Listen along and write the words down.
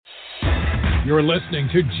You're listening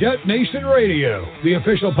to Jet Nation Radio, the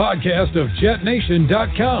official podcast of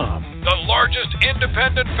JetNation.com, the largest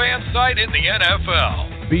independent fan site in the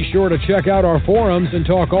NFL. Be sure to check out our forums and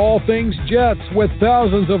talk all things Jets with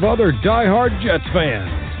thousands of other diehard Jets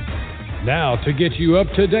fans. Now, to get you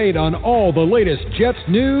up to date on all the latest Jets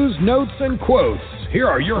news, notes, and quotes, here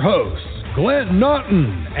are your hosts, Glenn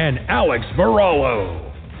Naughton and Alex Varallo.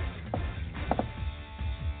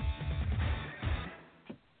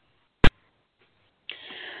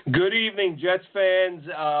 Good evening, Jets fans.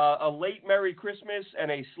 A late Merry Christmas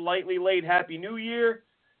and a slightly late Happy New Year.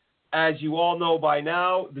 As you all know by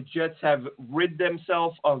now, the Jets have rid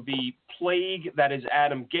themselves of the plague that is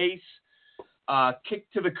Adam Gase.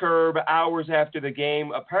 Kicked to the curb hours after the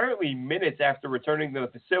game, apparently minutes after returning to the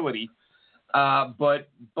facility. But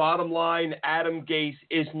bottom line, Adam Gase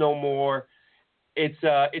is no more. It's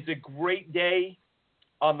a great day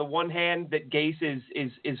on the one hand that Gase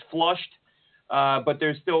is flushed. But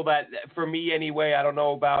there's still that, for me anyway, I don't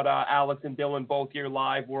know about Alex and Dylan both here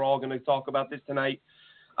live. We're all going to talk about this tonight.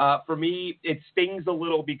 For me, it stings a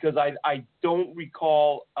little because I don't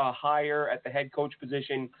recall a hire at the head coach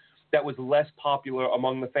position that was less popular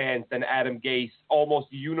among the fans than Adam Gase, almost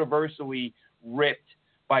universally ripped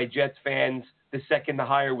by Jets fans the second the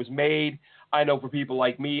hire was made. I know for people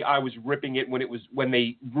like me, I was ripping it when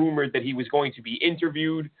they rumored that he was going to be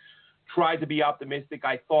interviewed. Tried to be optimistic.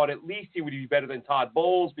 I thought at least he would be better than Todd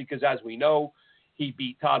Bowles because, as we know, he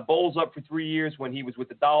beat Todd Bowles up for 3 years when he was with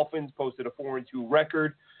the Dolphins, posted a 4-2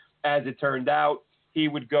 record. As it turned out, he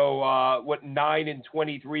would go,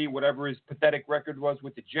 9-23, whatever his pathetic record was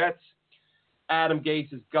with the Jets. Adam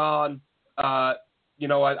Gase is gone. I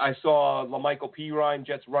saw LaMichael Pirine,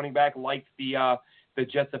 Jets running back, liked the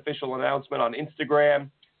Jets official announcement on Instagram.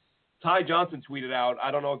 Ty Johnson tweeted out,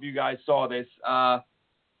 I don't know if you guys saw this,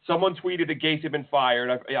 someone tweeted that Gase had been fired.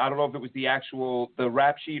 I don't know if it was the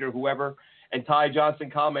rap sheet or whoever. And Ty Johnson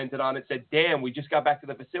commented on it, said, damn, we just got back to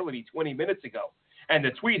the facility 20 minutes ago. And the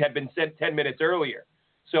tweet had been sent 10 minutes earlier.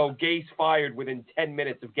 So Gase fired within 10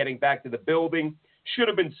 minutes of getting back to the building. Should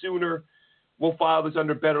have been sooner. We'll file this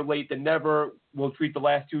under better late than never. We'll treat the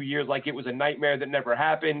last 2 years like it was a nightmare that never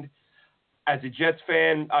happened. As a Jets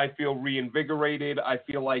fan, I feel reinvigorated. I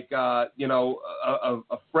feel like, a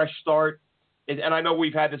fresh start. And I know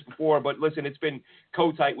we've had this before, but listen, it's been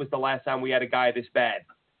Kotite was the last time we had a guy this bad.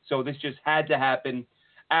 So this just had to happen.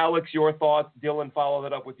 Alex, your thoughts. Dylan, follow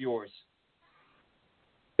that up with yours.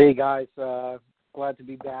 Hey, guys. Glad to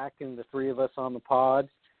be back, and the three of us on the pod.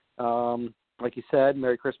 Like you said,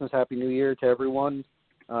 Merry Christmas, Happy New Year to everyone.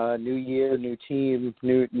 New year, new team,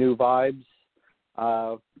 new vibes.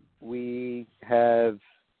 We have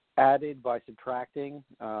added by subtracting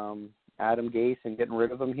Adam Gase and getting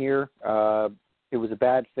rid of him here. It was a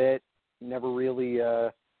bad fit. Never really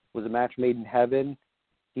was a match made in heaven.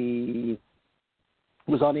 He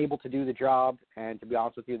was unable to do the job, and to be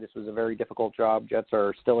honest with you, this was a very difficult job. Jets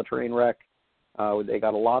are still a train wreck. They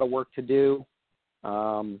got a lot of work to do.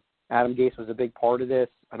 Adam Gase was a big part of this.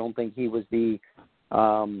 I don't think he was the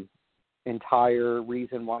entire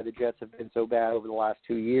reason why the Jets have been so bad over the last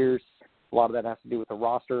 2 years. A lot of that has to do with the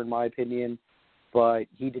roster, in my opinion. But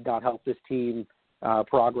he did not help this team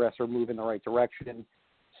progress or move in the right direction.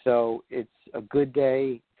 So it's a good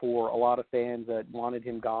day for a lot of fans that wanted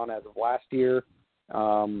him gone as of last year.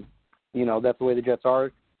 That's the way the Jets are.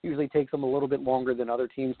 It usually takes them a little bit longer than other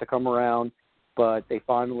teams to come around, but they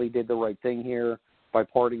finally did the right thing here by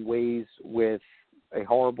parting ways with a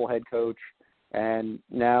horrible head coach. And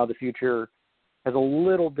now the future has a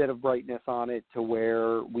little bit of brightness on it to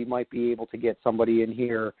where we might be able to get somebody in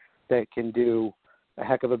here that can do a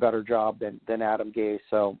heck of a better job than Adam Gase.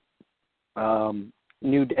 So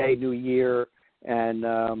new day, new year,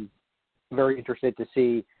 and very interested to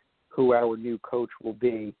see who our new coach will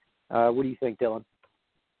be. What do you think, Dylan?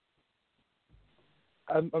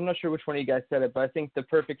 I'm not sure which one of you guys said it, but I think the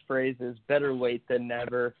perfect phrase is better late than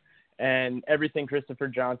never. And everything Christopher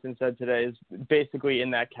Johnson said today is basically in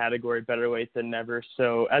that category, better late than never.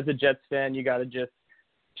 So as a Jets fan, you got to just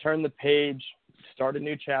turn the page, start a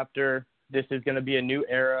new chapter. This is going to be a new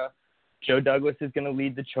era. Joe Douglas is going to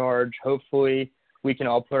lead the charge. Hopefully we can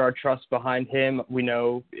all put our trust behind him. We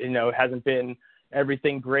know, it hasn't been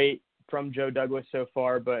everything great from Joe Douglas so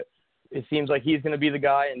far, but it seems like he's going to be the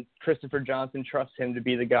guy, and Christopher Johnson trusts him to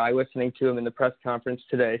be the guy, listening to him in the press conference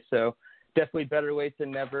today. So definitely better late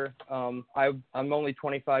than never. I'm only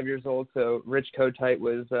 25 years old, so Rich Kotite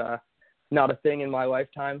was not a thing in my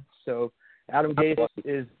lifetime. So Adam Gase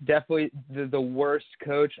is definitely the worst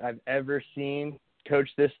coach I've ever seen coach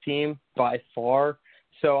this team by far.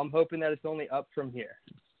 So I'm hoping that it's only up from here.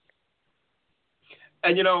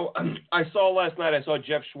 And, I saw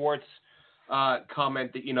Jeff Schwartz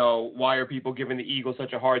comment that, why are people giving the Eagles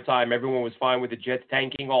such a hard time? Everyone was fine with the Jets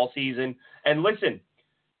tanking all season. And listen,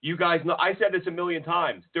 you guys know, I said this a million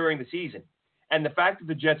times during the season. And the fact that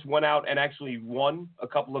the Jets went out and actually won a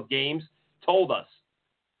couple of games told us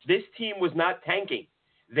this team was not tanking.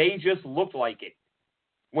 They just looked like it.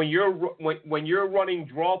 When you're running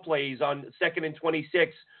draw plays on 2nd and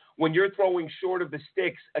 26, when you're throwing short of the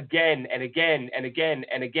sticks again and again and again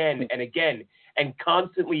and again and again and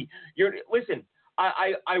constantly,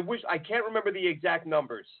 I wish I can't remember the exact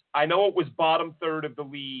numbers. I know it was bottom third of the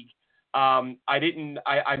league. I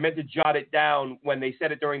meant to jot it down when they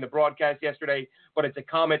said it during the broadcast yesterday, but it's a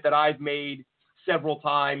comment that I've made several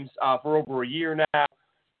times for over a year now.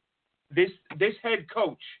 This head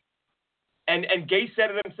coach, and Gase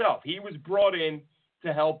said it himself, he was brought in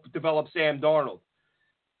to help develop Sam Darnold.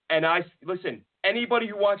 And anybody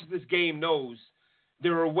who watches this game knows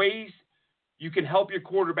there are ways you can help your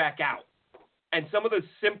quarterback out. And some of the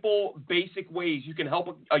simple, basic ways you can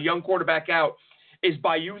help a young quarterback out is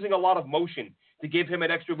by using a lot of motion to give him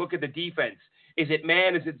an extra look at the defense. Is it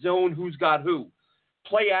man? Is it zone? Who's got who?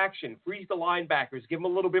 Play action. Freeze the linebackers. Give them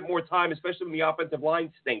a little bit more time, especially when the offensive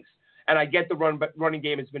line stinks. And I get the running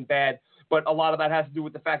game has been bad, but a lot of that has to do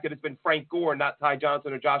with the fact that it's been Frank Gore, not Ty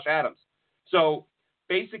Johnson or Josh Adams. So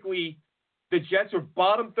basically, the Jets are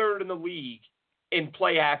bottom third in the league in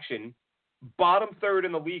play action, bottom third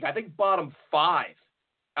in the league, I think bottom 5,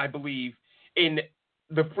 I believe, in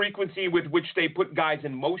the frequency with which they put guys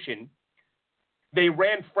in motion. They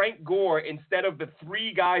ran Frank Gore instead of the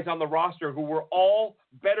 3 guys on the roster who were all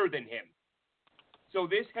better than him. So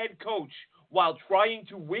this head coach, while trying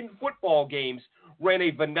to win football games, ran a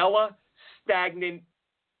vanilla, stagnant,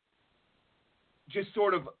 just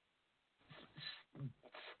sort of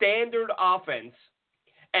standard offense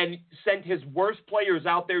and sent his worst players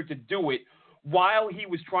out there to do it while he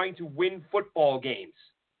was trying to win football games.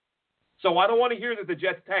 So I don't want to hear that the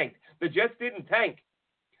Jets tanked. The Jets didn't tank.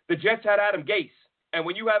 The Jets had Adam Gase. And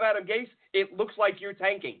when you have Adam Gase, it looks like you're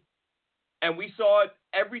tanking. And we saw it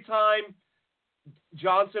every time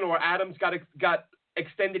Johnson or Adams got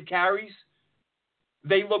extended carries.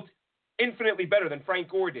 They looked infinitely better than Frank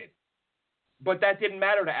Gore did. But that didn't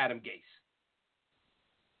matter to Adam Gase.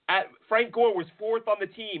 Frank Gore was 4th on the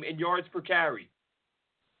team in yards per carry.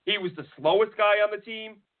 He was the slowest guy on the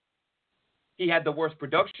team. He had the worst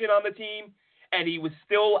production on the team. And he was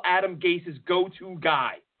still Adam Gase's go-to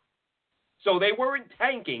guy. So they weren't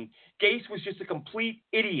tanking. Gase was just a complete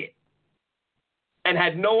idiot and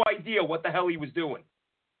had no idea what the hell he was doing.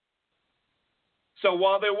 So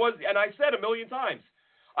while there was, and I said a million times,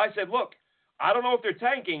 I said, look, I don't know if they're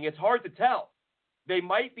tanking. It's hard to tell. They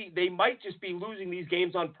might just be losing these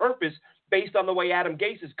games on purpose based on the way Adam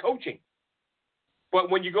Gase is coaching. But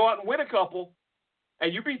when you go out and win a couple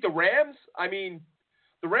and you beat the Rams, I mean,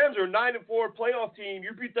 the Rams are a 9-4 playoff team.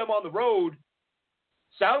 You beat them on the road.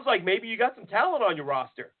 Sounds like maybe you got some talent on your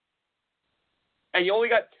roster. And you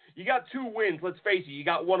got 2 wins, let's face it. You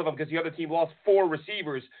got one of them because the other team lost 4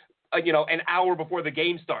 receivers, an hour before the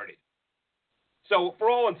game started. So for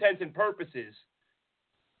all intents and purposes,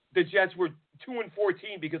 the Jets were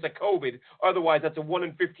 2-14 because of COVID. Otherwise, that's a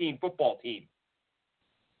 1-15 football team.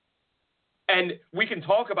 And we can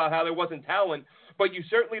talk about how there wasn't talent, but you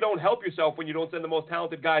certainly don't help yourself when you don't send the most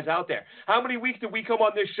talented guys out there. How many weeks did we come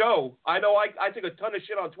on this show? I know I took a ton of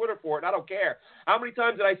shit on Twitter for it, and I don't care. How many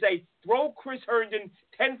times did I say, throw Chris Herndon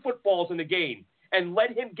 10 footballs in the game and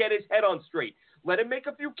let him get his head on straight? Let him make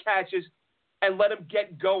a few catches and let him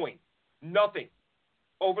get going. Nothing.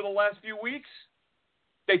 Over the last few weeks,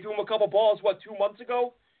 they threw him a couple balls, 2 months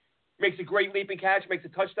ago? Makes a great leaping catch, makes a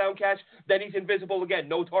touchdown catch, then he's invisible again,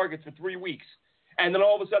 no targets for 3 weeks. And then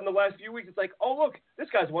all of a sudden, the last few weeks, it's like, oh, look, this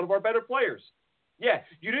guy's one of our better players. Yeah,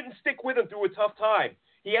 you didn't stick with him through a tough time.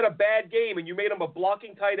 He had a bad game, and you made him a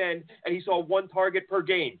blocking tight end, and he saw 1 target per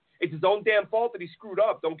game. It's his own damn fault that he screwed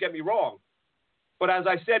up, don't get me wrong. But as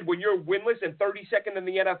I said, when you're winless and 32nd in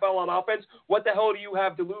the NFL on offense, what the hell do you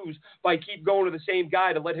have to lose by keep going to the same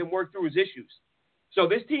guy to let him work through his issues? So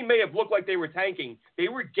this team may have looked like they were tanking. They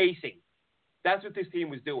were gasing. That's what this team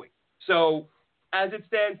was doing. So as it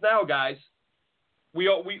stands now, guys, we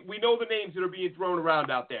know the names that are being thrown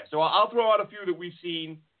around out there. So I'll throw out a few that we've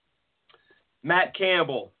seen. Matt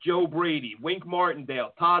Campbell, Joe Brady, Wink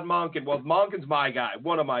Martindale, Todd Monken. Well, Monken's my guy,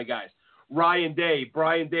 one of my guys. Ryan Day,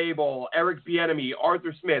 Brian Daboll, Eric Bieniemy,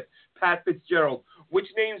 Arthur Smith, Pat Fitzgerald. Which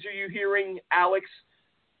names are you hearing, Alex?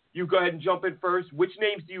 You go ahead and jump in first. Which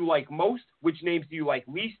names do you like most? Which names do you like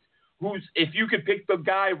least? If you could pick the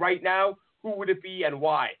guy right now, who would it be and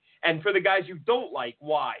why? And for the guys you don't like,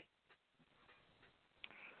 why?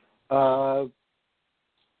 I've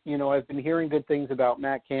been hearing good things about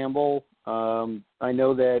Matt Campbell. I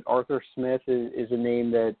know that Arthur Smith is a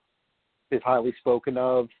name that is highly spoken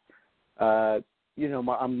of. I'm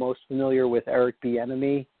most familiar with Eric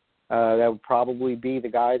Bieniemy. That would probably be the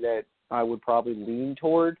guy that I would probably lean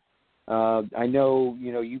toward. I know,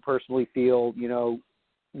 you personally feel,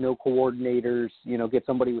 no coordinators, get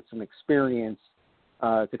somebody with some experience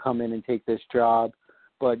to come in and take this job.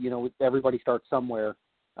 But, everybody starts somewhere.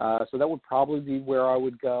 So that would probably be where I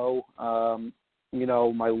would go.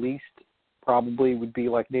 My least probably would be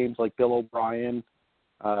like names like Bill O'Brien,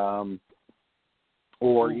 or,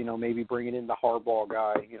 maybe bringing in the Harbaugh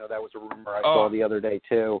guy. That was a rumor I saw the other day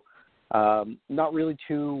too. Not really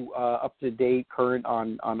too up to date, current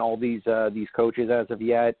on all these coaches as of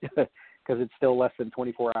yet, because it's still less than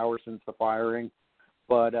 24 hours since the firing.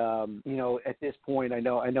 But at this point, I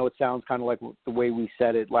know it sounds kind of like the way we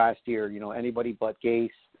said it last year. Anybody but Gase.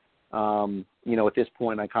 At this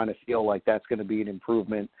point, I kind of feel like that's going to be an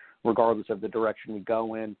improvement, regardless of the direction we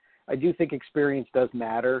go in. I do think experience does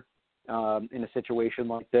matter in a situation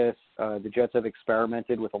like this. The Jets have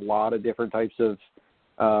experimented with a lot of different types of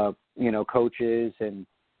coaches, and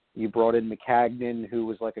you brought in McCagnon, who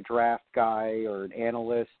was like a draft guy or an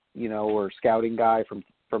analyst, or scouting guy from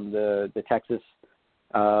the Texas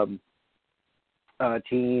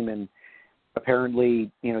team, and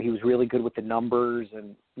apparently, he was really good with the numbers,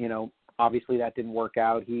 and obviously that didn't work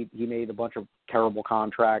out. He made a bunch of terrible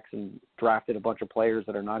contracts and drafted a bunch of players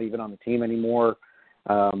that are not even on the team anymore.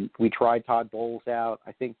 We tried Todd Bowles out.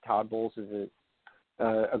 I think Todd Bowles is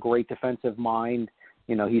a great defensive mind.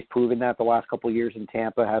 He's proven that the last couple of years in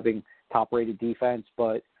Tampa, having top-rated defense,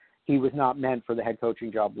 but he was not meant for the head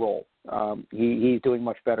coaching job role. He's doing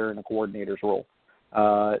much better in a coordinator's role.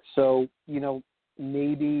 So,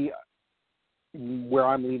 maybe where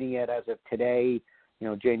I'm leaning at as of today,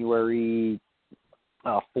 January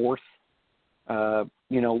 4th,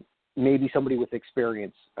 maybe somebody with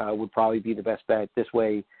experience would probably be the best bet. This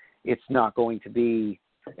way, it's not going to be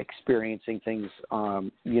experiencing things,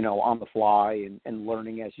 on the fly and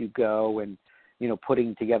learning as you go, and,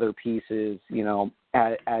 putting together pieces,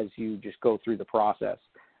 as you just go through the process.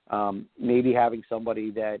 Maybe having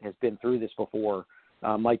somebody that has been through this before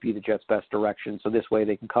might be the Jets' best direction. So this way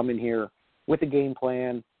they can come in here with a game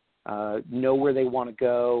plan, know where they want to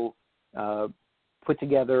go, put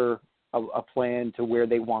together a plan to where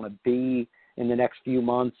they want to be in the next few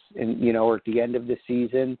months, and or at the end of the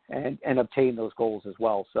season, and obtain those goals as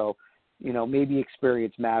well. So, maybe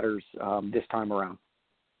experience matters this time around.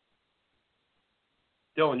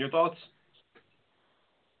 Dylan, your thoughts?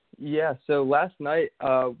 Yeah, so last night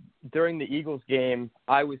during the Eagles game,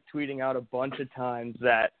 I was tweeting out a bunch of times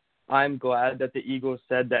that I'm glad that the Eagles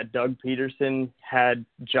said that Doug Peterson had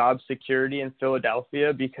job security in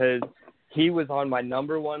Philadelphia, because he was on my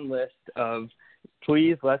number one list of,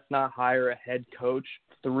 please let's not hire a head coach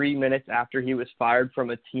 3 minutes after he was fired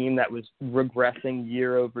from a team that was regressing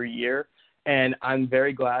year over year. And I'm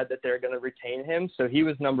very glad that they're going to retain him. So he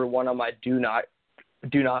was number one on my do not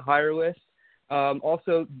hire list.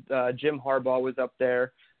 Also, Jim Harbaugh was up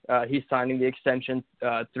there. He's signing the extension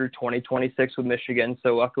through 2026 with Michigan.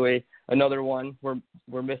 So luckily, another one.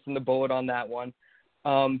 We're missing the bullet on that one.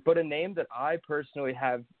 But a name that I personally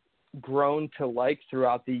have grown to like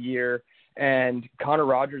throughout the year, and Connor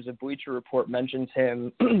Rogers of Bleacher Report mentions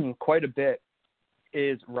him quite a bit,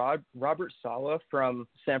 is Robert Saleh from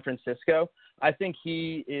San Francisco. I think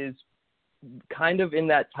he is kind of in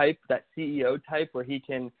that CEO type, where he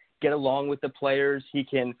can get along with the players. He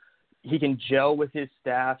can gel with his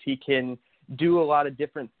staff. He can do a lot of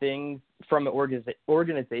different things from an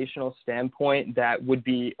organizational standpoint that would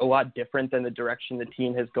be a lot different than the direction the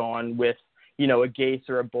team has gone with, a Gase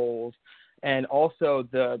or a Bowles. And also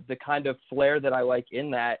the kind of flair that I like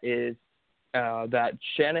in that is that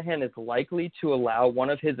Shanahan is likely to allow one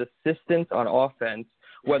of his assistants on offense,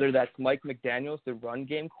 whether that's Mike McDaniels, the run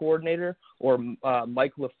game coordinator, or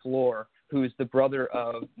Mike LaFleur, who's the brother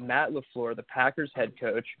of Matt LaFleur, the Packers head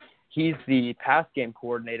coach. He's the pass game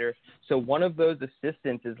coordinator. So one of those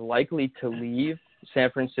assistants is likely to leave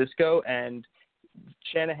San Francisco, and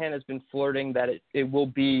Shanahan has been flirting that it will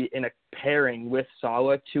be in a pairing with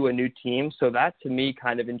Saleh to a new team. So that, to me,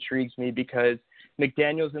 kind of intrigues me, because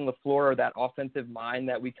McDaniels and LaFleur are that offensive mind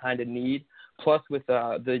that we kind of need. Plus, with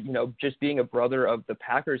just being a brother of the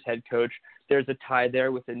Packers head coach, there's a tie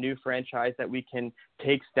there with a new franchise that we can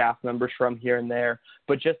take staff members from here and there.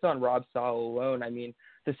 But just on Rob Saleh alone, I mean,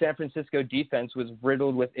 the San Francisco defense was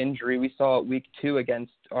riddled with injury. We saw it week 2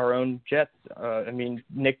 against our own Jets.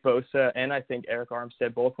 Nick Bosa and I think Eric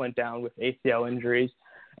Armstead both went down with ACL injuries.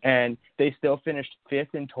 and they still finished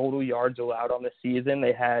 5th in total yards allowed on the season.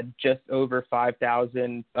 They had just over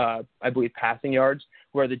 5,000, I believe, passing yards,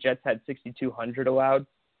 where the Jets had 6,200 allowed.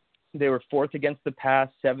 They were 4th against the pass,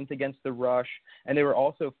 7th against the rush, and they were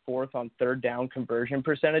also 4th on third down conversion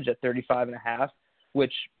percentage at 35.5,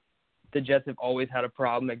 which the Jets have always had a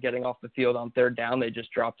problem at getting off the field on third down. They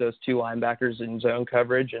just drop those 2 linebackers in zone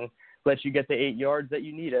coverage and let you get the 8 yards that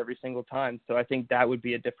you need every single time. So I think that would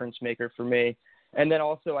be a difference maker for me. And then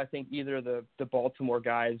also I think either the Baltimore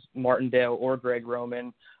guys, Martindale or Greg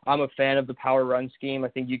Roman, I'm a fan of the power run scheme. I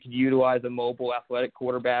think you could utilize a mobile athletic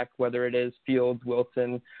quarterback, whether it is Fields,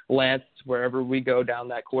 Wilson, Lance, wherever we go down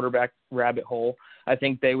that quarterback rabbit hole. I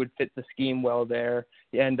think they would fit the scheme well there.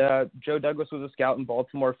 And Joe Douglas was a scout in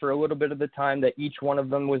Baltimore for a little bit of the time that each one of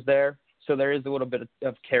them was there. So there is a little bit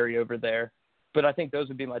of carryover there. But I think those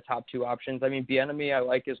would be my top 2 options. I mean, Bieniemy I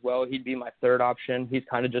like as well. He'd be my 3rd option. He's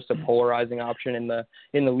kind of just a polarizing option in the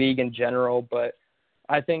league in general. But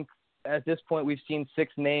I think at this point we've seen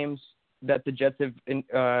 6 names that the Jets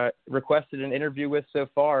have requested an interview with so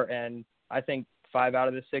far, and I think 5 out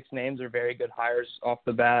of the 6 names are very good hires off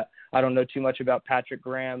the bat. I don't know too much about Patrick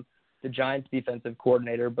Graham, the Giants defensive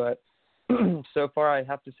coordinator, but so far I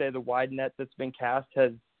have to say the wide net that's been cast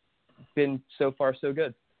has been so far so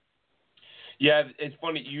good. Yeah, it's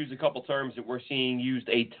funny you use a couple terms that we're seeing used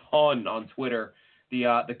a ton on Twitter.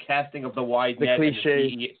 The casting of the wide net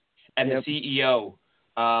cliche. and the CEO.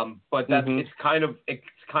 But that's it's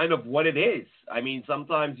kind of what it is. I mean,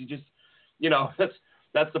 sometimes you just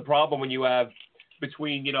that's the problem when you have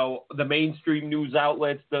between the mainstream news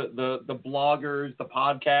outlets, the bloggers, the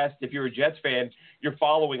podcast. If you're a Jets fan, you're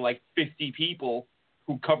following like 50 people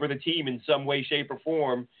who cover the team in some way, shape, or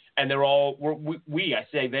form. And they're all we're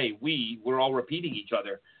all repeating each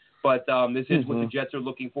other. But this is what the Jets are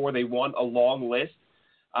looking for. They want a long list.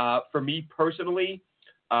 For me personally,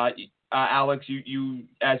 Alex, you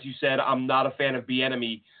as you said, I'm not a fan of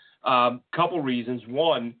Bieniemy. Couple reasons.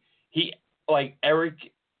 One, Eric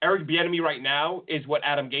Bieniemy right now is what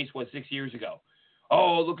Adam Gase was 6 years ago.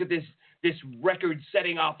 Oh, look at this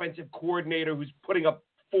record-setting offensive coordinator who's putting up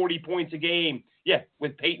 40 points a game. Yeah,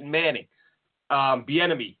 with Peyton Manning.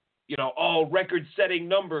 Bieniemy. Record-setting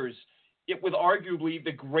numbers, with arguably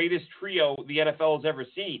the greatest trio the NFL has ever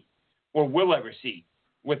seen, or will ever see,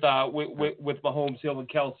 with Mahomes, Hill, and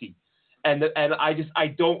Kelsey, and I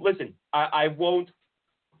don't listen. I won't,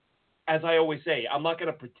 as I always say, I'm not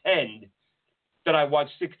going to pretend that I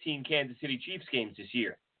watched 16 Kansas City Chiefs games this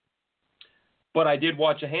year, but I did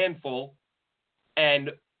watch a handful,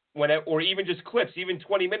 and or even just clips, even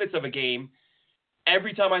 20 minutes of a game.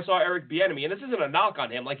 Every time I saw Eric Bieniemy, and this isn't a knock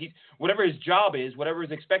on him, like whatever his job is, whatever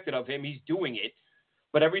is expected of him, he's doing it.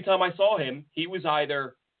 But every time I saw him, he was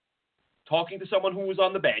either talking to someone who was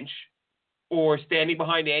on the bench or standing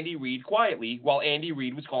behind Andy Reid quietly while Andy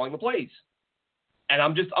Reid was calling the plays. And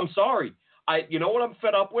I'm sorry. You know what I'm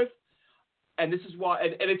fed up with? And this is why,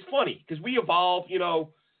 and it's funny because we evolve,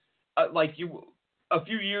 a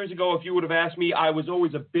few years ago, if you would have asked me, I was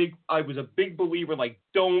a big believer,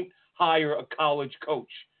 don't hire a college coach.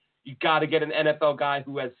 You got to get an NFL guy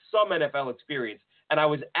who has some NFL experience. And I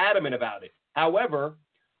was adamant about it. However,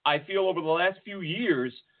 I feel over the last few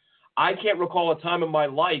years, I can't recall a time in my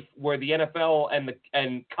life where the NFL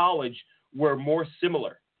and college were more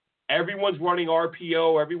similar. Everyone's running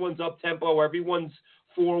RPO, everyone's up-tempo, everyone's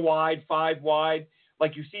 4 wide, 5 wide.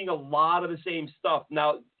 Like you're seeing a lot of the same stuff.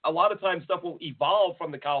 Now, a lot of times stuff will evolve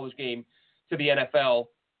from the college game to the NFL.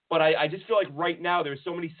 But I just feel like right now there's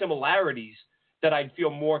so many similarities that I'd feel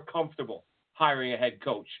more comfortable hiring a head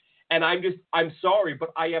coach. And I'm sorry,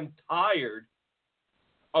 but I am tired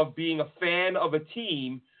of being a fan of a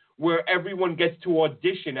team where everyone gets to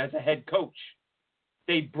audition as a head coach.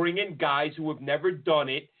 They bring in guys who have never done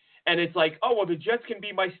it, and it's like, oh, well, the Jets can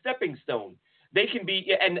be my stepping stone. They can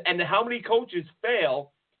be, and how many coaches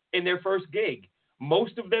fail in their first gig?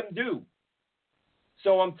 Most of them do.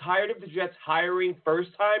 So I'm tired of the Jets hiring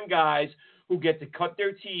first-time guys who get to cut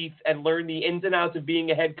their teeth and learn the ins and outs of being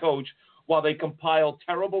a head coach while they compile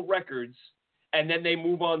terrible records, and then they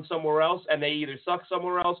move on somewhere else, and they either suck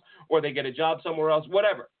somewhere else or they get a job somewhere else,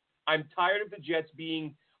 whatever. I'm tired of the Jets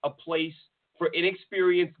being a place for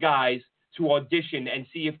inexperienced guys to audition and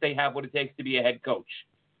see if they have what it takes to be a head coach.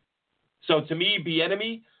 So to me,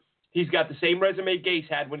 Bieniemy, he's got the same resume Gase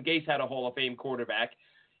had when Gase had a Hall of Fame quarterback.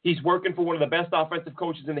 He's working for one of the best offensive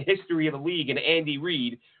coaches in the history of the league, in Andy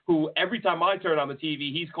Reid, who every time I turn on the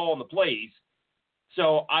TV, he's calling the plays.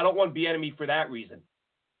 So I don't want Bieniemy for that reason.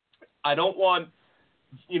 I don't want,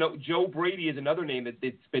 Joe Brady is another name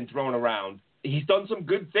that's been thrown around. He's done some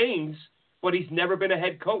good things, but he's never been a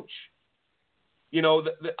head coach. You know,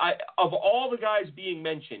 of all the guys being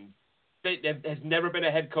mentioned, that has never been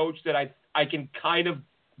a head coach that I can kind of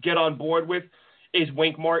get on board with is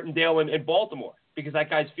Wink Martindale in Baltimore, because that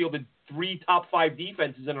guy's fielded 3 top 5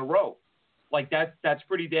 defenses in a row. Like, that's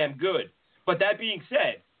pretty damn good. But that being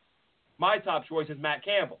said, my top choice is Matt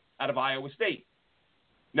Campbell out of Iowa State.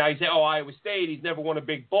 Now you say, oh, Iowa State, he's never won a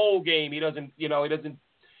big bowl game.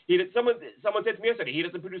 Someone said to me yesterday, he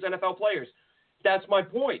doesn't produce NFL players. That's my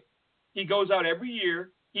point. He goes out every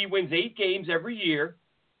year. He wins 8 games every year.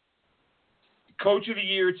 Coach of the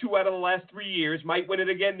year 2 out of the last 3 years. Might win it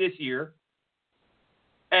again this year.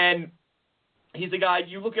 And he's a guy,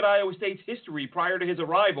 you look at Iowa State's history prior to his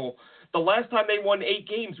arrival, the last time they won 8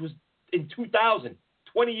 games was in 2000,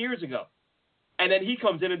 20 years ago. And then he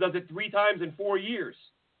comes in and does it 3 times in 4 years.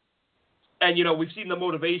 And, you know, we've seen the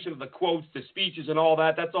motivation of the quotes, the speeches and all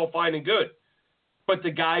that. That's all fine and good. But the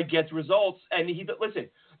guy gets results. And listen,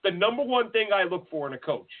 the number one thing I look for in a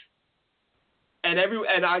coach, and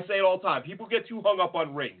I say it all the time, people get too hung up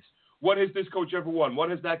on rings. What has this coach ever won? What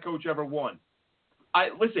has that coach ever won?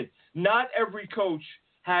 Listen, not every coach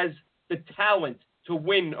has the talent to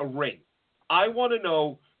win a ring. I want to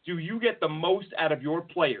know, do you get the most out of your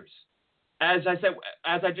players? As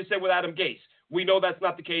I just said with Adam Gase, we know that's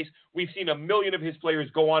not the case. We've seen a million of his players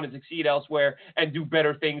go on and succeed elsewhere and do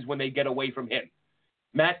better things when they get away from him.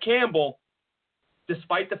 Matt Campbell,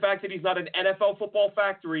 despite the fact that he's not an NFL football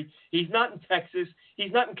factory, he's not in Texas,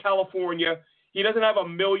 he's not in California, he doesn't have a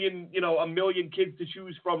million kids to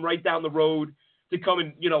choose from right down the road to come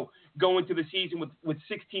and, go into the season with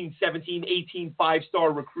 16, 17, 18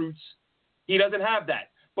 5-star recruits. He doesn't have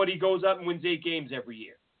that, but he goes out and wins 8 games every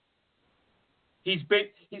year.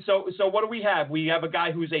 So what do we have? We have a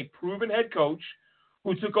guy who's a proven head coach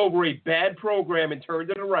who took over a bad program and turned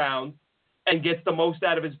it around and gets the most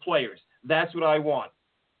out of his players. That's what I want.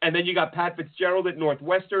 And then you got Pat Fitzgerald at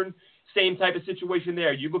Northwestern, same type of situation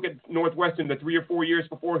there. You look at Northwestern the 3 or 4 years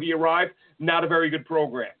before he arrived, not a very good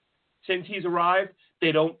program. Since he's arrived,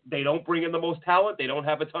 they don't bring in the most talent. They don't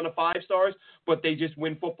have a ton of 5-stars, but they just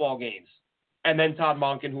win football games. And then Todd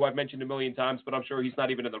Monken, who I've mentioned a million times, but I'm sure he's not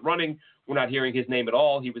even in the running. We're not hearing his name at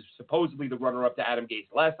all. He was supposedly the runner-up to Adam Gase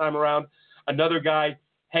last time around. Another guy,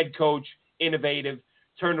 head coach, innovative,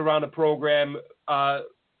 turned around a program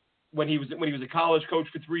when he was a college coach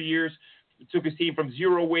for 3 years. Took his team from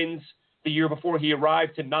 0 wins the year before he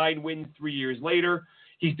arrived to 9 wins 3 years later.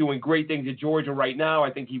 He's doing great things at Georgia right now.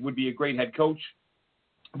 I think he would be a great head coach.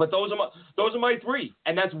 But those are my 3,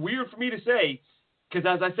 and that's weird for me to say. Because,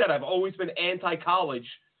 as I said, I've always been anti-college.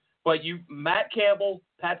 But Matt Campbell,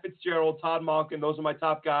 Pat Fitzgerald, Todd Monken, those are my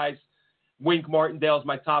top guys. Wink Martindale's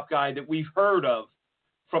my top guy that we've heard of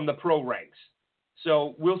from the pro ranks.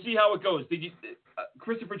 So we'll see how it goes.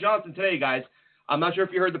 Christopher Johnson today, guys, I'm not sure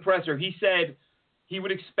if you heard the presser. He said he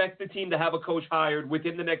would expect the team to have a coach hired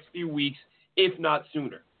within the next few weeks, if not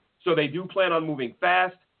sooner. So they do plan on moving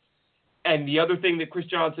fast. And the other thing that Chris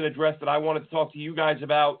Johnson addressed that I wanted to talk to you guys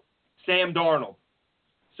about, Sam Darnold.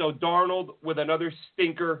 So Darnold with another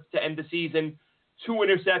stinker to end the season, 2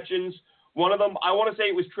 interceptions. One of them, I want to say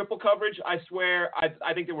it was triple coverage. I swear,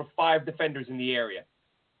 I think there were 5 defenders in the area.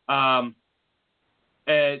 And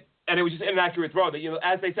it was just an inaccurate throw. That,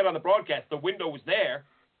 as they said on the broadcast, the window was there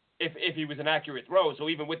if he was an accurate throw. So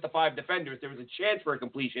even with the 5 defenders, there was a chance for a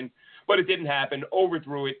completion, but it didn't happen.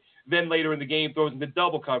 Overthrew it. Then later in the game, throws into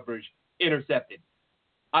double coverage, intercepted.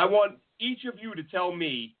 I want each of you to tell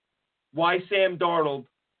me why Sam Darnold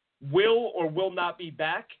will or will not be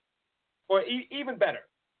back, or even better,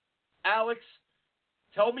 Alex,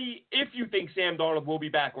 tell me if you think Sam Darnold will be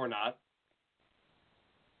back or not.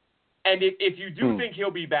 And if you do think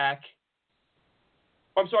he'll be back,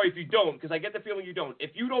 I'm sorry if you don't, because I get the feeling you don't.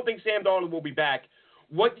 If you don't think Sam Darnold will be back,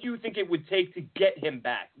 what do you think it would take to get him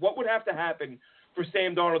back? What would have to happen for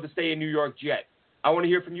Sam Darnold to stay a New York Jet? I want to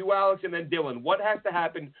hear from you, Alex, and then Dylan. What has to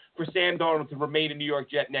happen for Sam Darnold to remain a New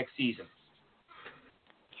York Jet next season?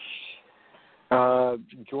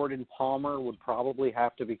 Jordan Palmer would probably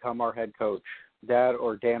have to become our head coach, that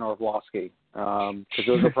or Dan Orlovsky, because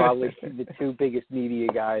those are probably the 2 biggest media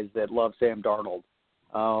guys that love Sam Darnold.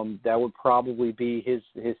 That would probably be his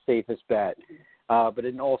safest bet. But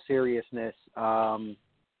in all seriousness,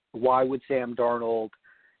 why would Sam Darnold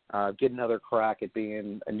get another crack at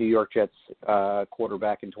being a New York Jets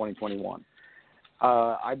quarterback in 2021?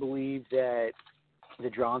 I believe that the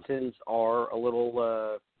Johnsons are a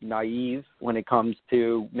little naive when it comes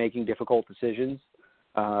to making difficult decisions.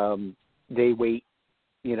 They wait,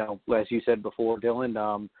 as you said before,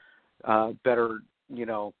 Dylan, better,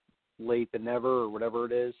 late than never or whatever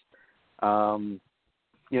it is. Sam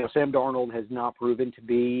Darnold has not proven to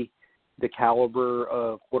be the caliber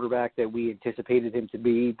of quarterback that we anticipated him to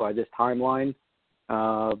be by this timeline.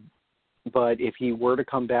 But if he were to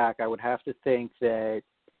come back, I would have to think that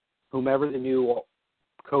whomever the new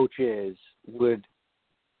coach is would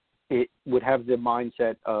have the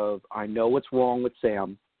mindset of, I know what's wrong with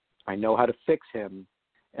Sam, I know how to fix him,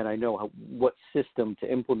 and I know what system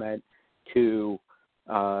to implement to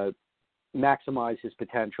maximize his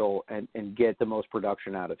potential and get the most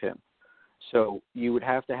production out of him. So you would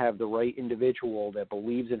have to have the right individual that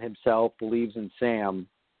believes in himself, believes in Sam,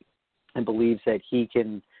 and believes that he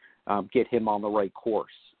can get him on the right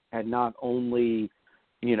course. And not only,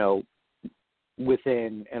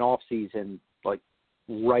 within an off season, like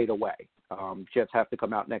right away. Jets have to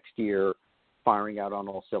come out next year firing out on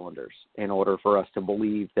all cylinders in order for us to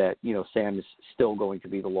believe that, Sam is still going to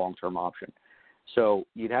be the long-term option. So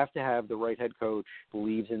you'd have to have the right head coach,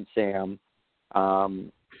 believes in Sam.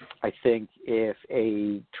 I think if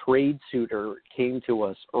a trade suitor came to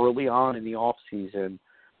us early on in the offseason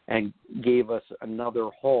and gave us another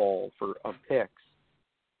haul of picks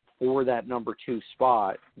for that number 2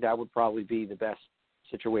 spot, that would probably be the best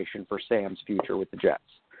situation for Sam's future with the Jets.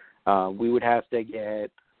 We would have to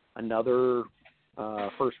get another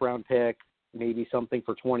first-round pick, maybe something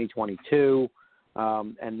for 2022,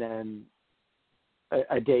 and then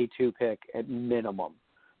a day 2 pick at minimum.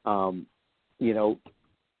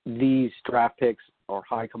 These draft picks are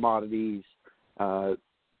high commodities.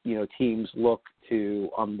 Teams look to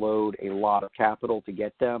unload a lot of capital to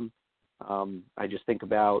get them. I just think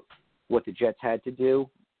about what the Jets had to do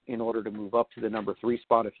in order to move up to the number 3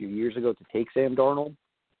 spot a few years ago to take Sam Darnold.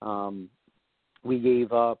 We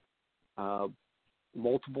gave up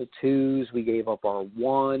multiple 2s. We gave up our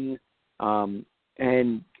 1.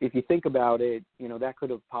 And if you think about it, that could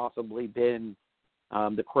have possibly been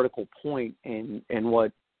the critical point in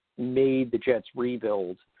what made the Jets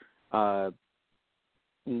rebuild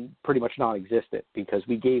pretty much non-existent, because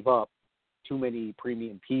we gave up too many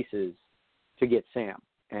premium pieces to get Sam,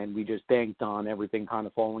 and we just banked on everything kind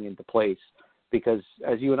of falling into place. Because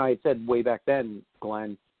as you and I had said way back then,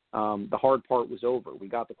 Glenn, the hard part was over. We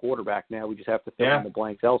got the quarterback. Now we just have to fill in the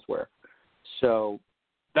blanks elsewhere. So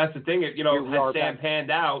that's the thing. Had Sam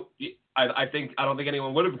panned out, I don't think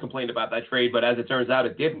anyone would have complained about that trade. But as it turns out,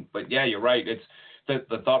 it didn't. But yeah, you're right. It's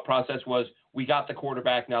the thought process was, we got the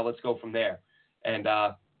quarterback. Now let's go from there. And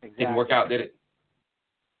didn't work out, did it?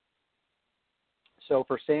 So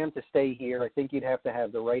for Sam to stay here, I think you'd have to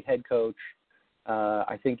have the right head coach.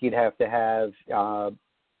 I think you'd have to have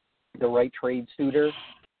the right trade suitor.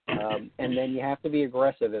 And then you have to be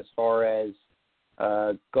aggressive as far as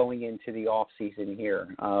going into the off season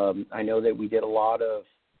here. I know that we did a lot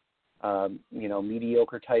of,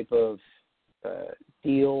 mediocre type of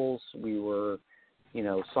deals. We were,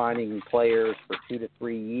 signing players for 2 to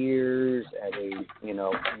 3 years at a,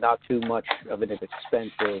 not too much of an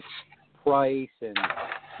expensive price. And,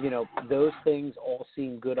 those things all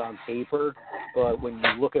seem good on paper, but when you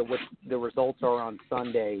look at what the results are on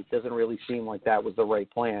Sunday, it doesn't really seem like that was the right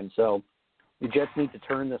plan. So the Jets need to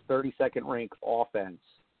turn this 32nd ranked offense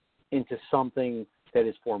into something that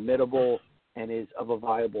is formidable and is of a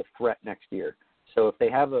viable threat next year. So if they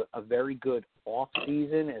have a very good off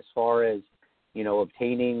season as far as,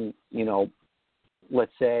 obtaining,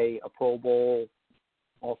 let's say a Pro Bowl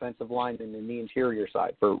offensive lineman in the interior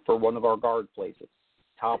side for one of our guard places,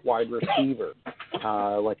 top wide receiver,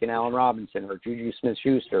 like an Allen Robinson or Juju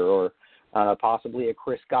Smith-Schuster, or possibly a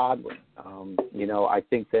Chris Godwin. I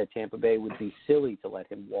think that Tampa Bay would be silly to let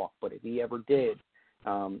him walk, but if he ever did,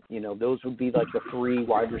 those would be like the 3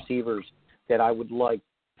 wide receivers that I would like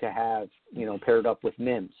to have, paired up with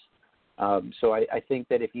Mims. So I think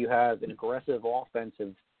that if you have an aggressive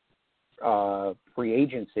offensive free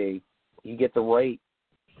agency, you get the right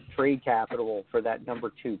trade capital for that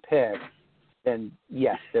number 2 pick, then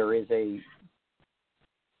yes, there is a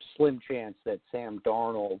slim chance that Sam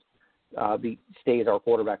Darnold stays our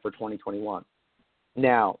quarterback for 2021.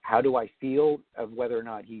 Now, how do I feel of whether or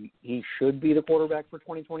not he should be the quarterback for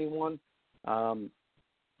 2021?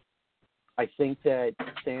 I think that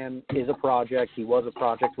Sam is a project. He was a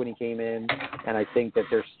project when he came in, and I think that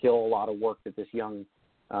there's still a lot of work that this young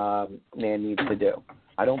man needs to do.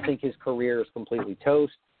 I don't think his career is completely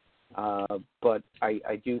toast, but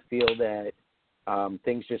I do feel that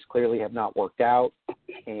things just clearly have not worked out,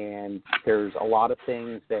 and there's a lot of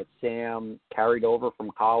things that Sam carried over from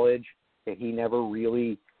college that he never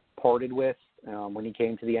really parted with. When he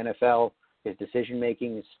came to the NFL, his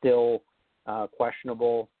decision-making is still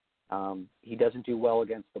questionable. He doesn't do well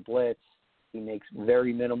against the blitz. He makes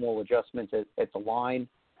very minimal adjustments at the line.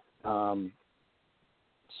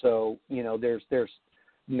 So, there's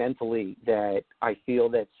mentally that I feel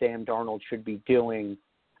that Sam Darnold should be doing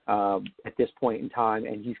at this point in time,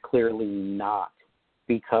 and he's clearly not,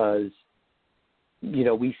 because,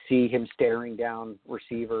 we see him staring down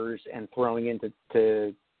receivers and throwing into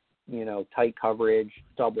tight coverage,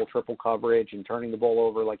 double, triple coverage, and turning the ball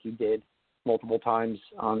over like he did multiple times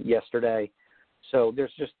yesterday. So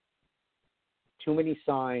there's just too many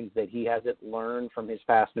signs that he hasn't learned from his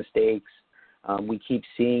past mistakes. We keep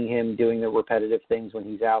seeing him doing the repetitive things when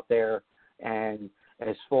he's out there. And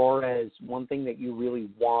as far as one thing that you really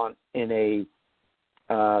want in a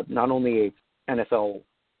not only a NFL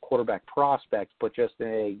quarterback prospect, but just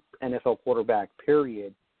a NFL quarterback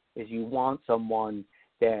period, is you want someone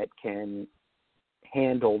that can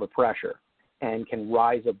handle the pressure and can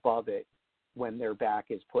rise above it when their back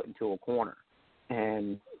is put into a corner.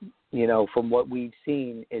 And, from what we've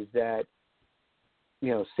seen is that,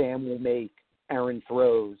 Sam will make errant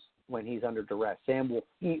throws when he's under duress. Sam will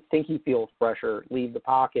think he feels pressure, leave the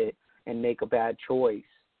pocket, and make a bad choice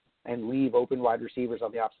and leave open wide receivers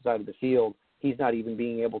on the opposite side of the field. He's not even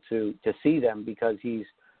being able to see them because he's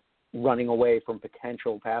running away from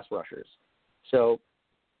potential pass rushers. So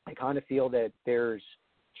I kind of feel that there's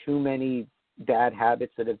too many bad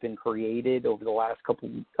habits that have been created over the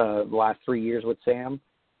last 3 years with Sam,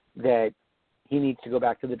 that he needs to go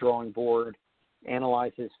back to the drawing board,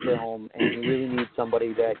 analyze his film, and he really needs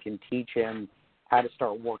somebody that can teach him how to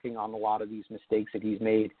start working on a lot of these mistakes that he's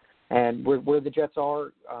made. And where the Jets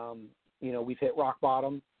are, we've hit rock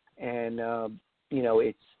bottom, and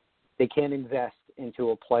they can't invest into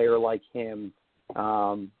a player like him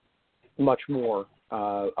much more.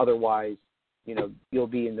 Otherwise, you'll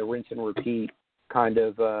be in the rinse and repeat kind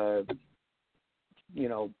of,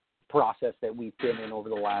 process that we've been in over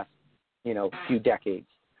the last, few decades.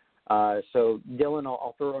 So, Dylan,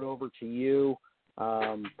 I'll throw it over to you.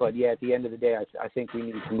 But, yeah, at the end of the day, I think we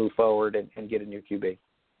need to move forward and get a new QB.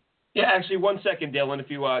 Yeah, actually, 1 second, Dylan. If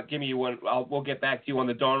you give me one, we'll get back to you on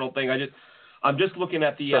the Darnold thing. I'm just looking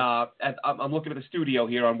at the I'm looking at the studio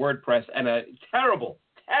here on WordPress, and a terrible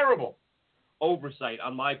oversight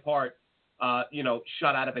on my part.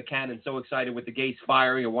 Shot out of a cannon. So excited with the Gase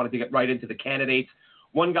firing, I wanted to get right into the candidates.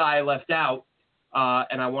 One guy I left out,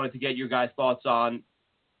 and I wanted to get your guys' thoughts on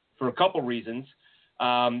for a couple reasons.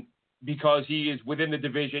 Because he is within the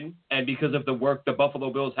division, and because of the work the Buffalo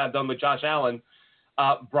Bills have done with Josh Allen.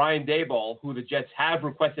 Brian Daboll, who the Jets have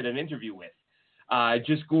requested an interview with.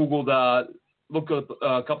 Just Googled, look up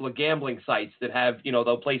a couple of gambling sites that have,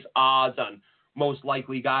 they'll place odds on most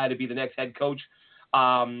likely guy to be the next head coach.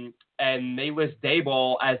 And they list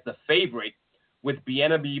Daboll as the favorite, with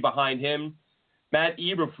Bieniemy behind him, Matt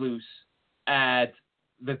Eberflus at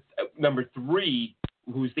the number 3,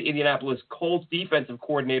 who's the Indianapolis Colts defensive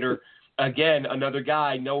coordinator. Again, another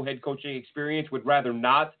guy, no head coaching experience, would rather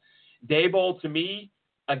not. Daboll, to me,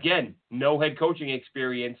 again, no head coaching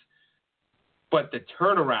experience, but the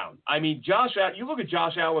turnaround. I mean, you look at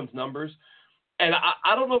Josh Allen's numbers, and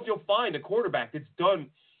I don't know if you'll find a quarterback that's done.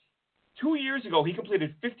 2 years ago, he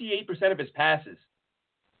completed 58% of his passes.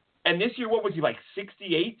 And this year, what was he, like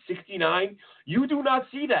 68, 69? You do not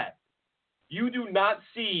see that. You do not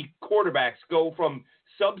see quarterbacks go from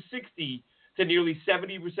sub-60 to nearly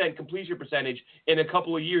 70% completion percentage in a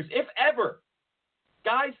couple of years, if ever.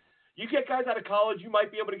 Guys, you get guys out of college, you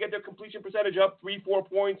might be able to get their completion percentage up 3-4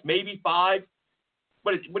 points, maybe 5.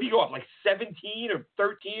 But what do you go up, like 17 or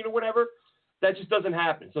 13 or whatever? That just doesn't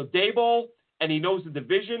happen. So Daboll, and he knows the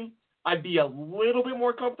division, I'd be a little bit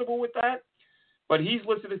more comfortable with that. But he's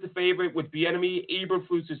listed as the favorite, with Bieniemy.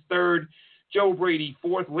 Eberflus is 3rd, Joe Brady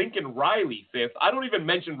 4th, Lincoln Riley 5th. I don't even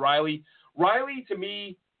mention Riley. Riley, to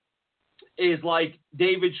me, is like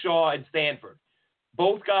David Shaw and Stanford.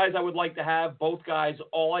 Both guys I would like to have. Both guys,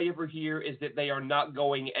 all I ever hear is that they are not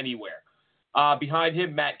going anywhere. Behind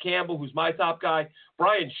him, Matt Campbell, who's my top guy.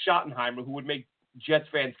 Brian Schottenheimer, who would make Jets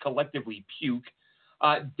fans collectively puke.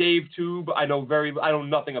 Dave Tube, I know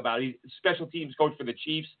nothing about. He's special teams coach for the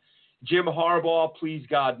Chiefs. Jim Harbaugh, please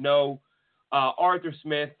God, no. Arthur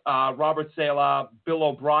Smith, Robert Saleh, Bill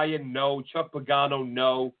O'Brien, no. Chuck Pagano,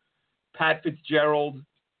 no. Pat Fitzgerald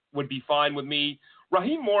would be fine with me.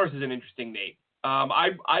 Raheem Morris is an interesting name.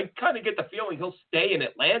 I kind of get the feeling he'll stay in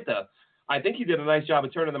Atlanta. I think he did a nice job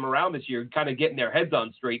of turning them around this year, kind of getting their heads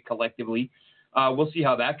on straight collectively. We'll see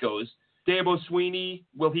how that goes. Dabo Sweeney,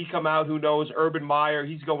 will he come out? Who knows? Urban Meyer,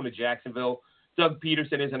 he's going to Jacksonville. Doug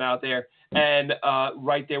Peterson isn't out there. And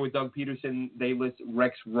right there with Doug Peterson, they list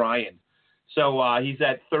Rex Ryan. So he's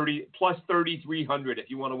at 30 plus 3,300 if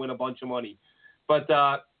you want to win a bunch of money. But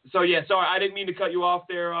sorry, I didn't mean to cut you off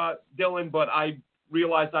there, Dylan, but I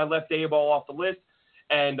realized I left Daboll off the list.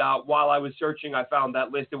 And while I was searching, I found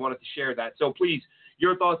that list and wanted to share that. So please,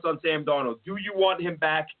 your thoughts on Sam Darnold. Do you want him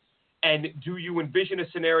back? And do you envision a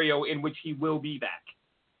scenario in which he will be back?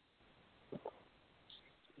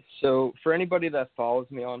 So for anybody that follows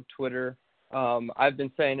me on Twitter, I've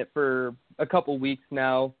been saying it for a couple weeks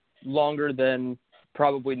now, longer than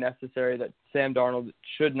probably necessary, that Sam Darnold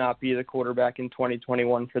should not be the quarterback in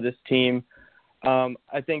 2021 for this team.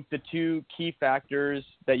 I think the two key factors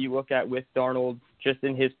that you look at with Darnold just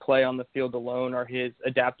in his play on the field alone are his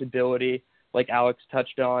adaptability, like Alex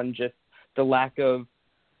touched on, just the lack of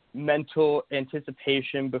mental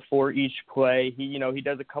anticipation before each play. He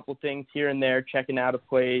does a couple things here and there, checking out of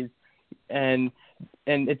plays, and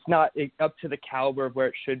it's not up to the caliber of where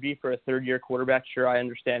it should be for a third-year quarterback. Sure, I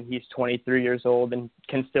understand he's 23 years old and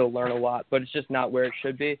can still learn a lot, but it's just not where it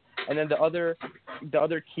should be. And then the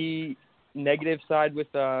other key negative side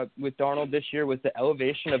with Darnold this year was the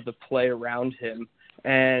elevation of the play around him.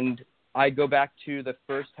 And I go back to the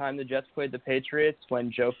first time the Jets played the Patriots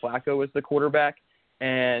when Joe Flacco was the quarterback,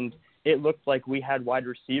 and it looked like we had wide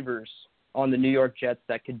receivers on the New York Jets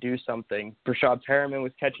that could do something. Brashad Perriman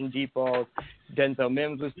was catching deep balls. Denzel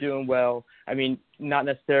Mims was doing well. I mean, not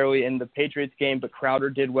necessarily in the Patriots game, but Crowder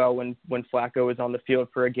did well when Flacco was on the field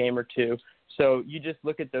for a game or two. So you just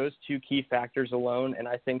look at those two key factors alone, and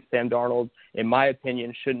I think Sam Darnold, in my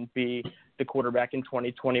opinion, shouldn't be the quarterback in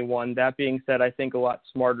 2021. That being said, I think a lot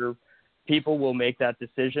smarter people will make that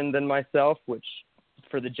decision than myself, which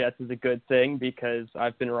for the Jets is a good thing because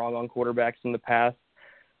I've been wrong on quarterbacks in the past.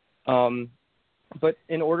 But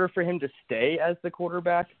in order for him to stay as the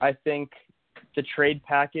quarterback, I think the trade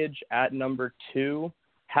package at number 2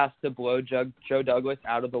 has to blow Joe Douglas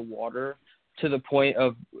out of the water to the point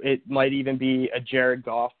of it might even be a Jared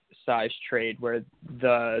Goff size trade where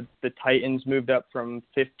the Titans moved up from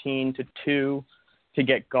 15-2 to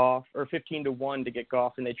get Goff, or 15-1 to get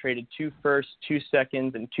Goff, and they traded 2 firsts, 2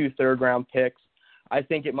 seconds, and 2 third-round picks. I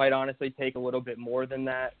think it might honestly take a little bit more than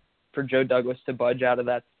that for Joe Douglas to budge out of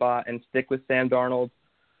that spot and stick with Sam Darnold.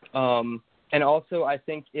 And also, I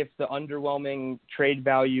think if the underwhelming trade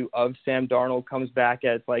value of Sam Darnold comes back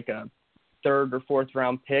as like a 3rd or 4th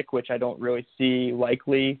round pick, which I don't really see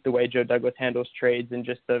likely the way Joe Douglas handles trades and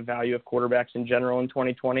just the value of quarterbacks in general in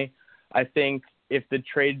 2020, I think if the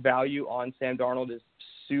trade value on Sam Darnold is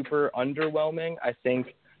super underwhelming, I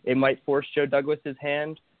think it might force Joe Douglas's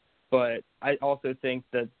hand. But I also think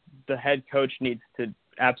that the head coach needs to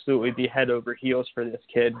absolutely be head over heels for this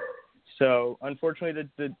kid. So unfortunately,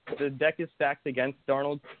 the deck is stacked against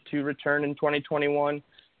Darnold to return in 2021.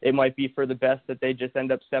 It might be for the best that they just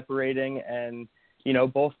end up separating and,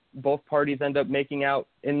 both parties end up making out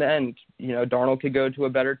in the end. Darnold could go to a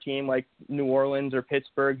better team like New Orleans or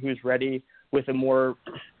Pittsburgh, who's ready with a more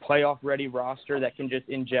playoff-ready roster that can just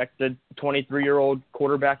inject the 23-year-old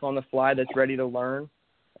quarterback on the fly that's ready to learn.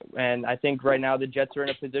 And I think right now the Jets are in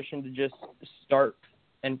a position to just start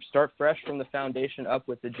fresh from the foundation up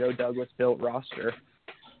with the Joe Douglas-built roster.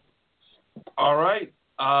 All right.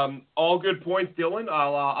 All good points, Dylan.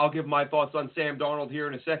 I'll give my thoughts on Sam Darnold here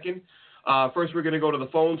in a second. First, we're going to go to the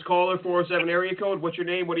phones. Caller, 407 area code. What's your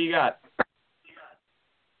name? What do you got?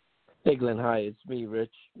 Hey, Glenn. Hi, it's me,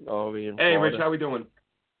 Rich. Over in Hey, Florida. Rich. How we doing?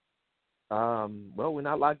 Well, we're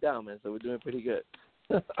not locked down, man, so we're doing pretty good.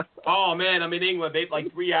 Oh, man, I'm in England.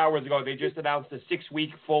 Like 3 hours ago, they just announced a 6-week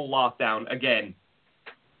full lockdown again.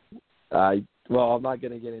 Well, I'm not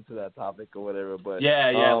going to get into that topic or whatever, but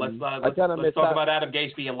yeah. Let's talk about Adam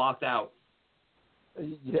Gase being locked out.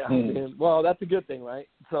 Yeah, well, that's a good thing, right?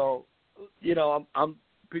 So, I'm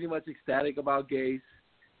pretty much ecstatic about Gase.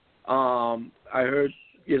 I heard,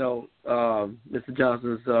 Mr.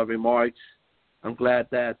 Johnson's remarks. I'm glad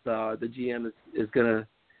that the GM is going to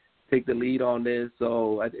take the lead on this.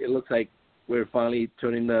 So it looks like we're finally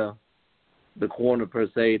turning the corner, per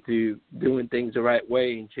se, to doing things the right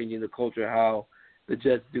way and changing the culture, how the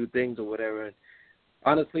Jets do things or whatever. And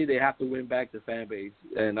honestly, they have to win back the fan base.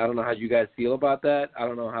 And I don't know how you guys feel about that. I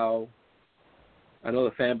know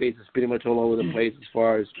the fan base is pretty much all over the place as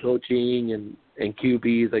far as coaching and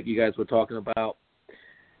QBs, like you guys were talking about.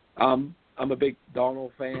 I'm a big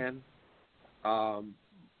Darnold fan.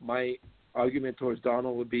 My argument towards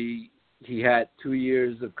Darnold would be he had 2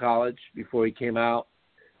 years of college before he came out.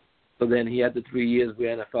 So then he had the 3 years with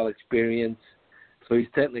NFL experience. So he's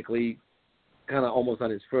technically kind of almost on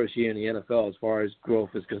his first year in the NFL as far as growth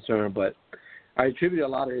is concerned. But I attribute a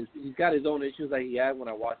lot of he's got his own issues that he had when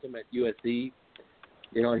I watched him at USC.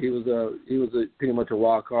 He was pretty much a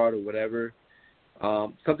wild card or whatever.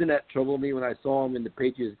 Something that troubled me when I saw him in the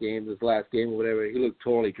Patriots game, this last game or whatever, he looked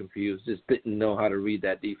totally confused, just didn't know how to read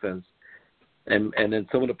that defense. And then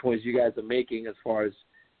some of the points you guys are making as far as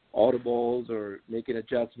audibles or making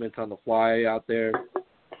adjustments on the fly out there.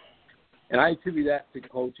 And I attribute that to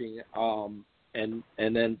coaching. And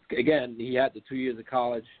then, again, he had the 2 years of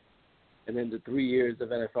college and then the 3 years of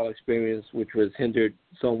NFL experience, which was hindered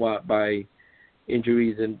somewhat by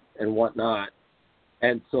injuries and whatnot.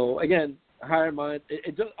 And so, again, higher mind,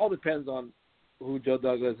 it just all depends on who Joe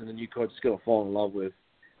Douglas and the new coach is going to fall in love with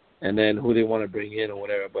and then who they want to bring in or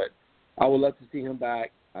whatever. But I would love to see him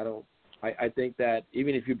back. I think that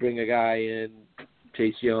even if you bring a guy in,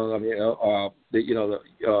 Chase Young, the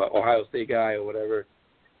Ohio State guy or whatever,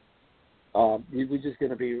 we're just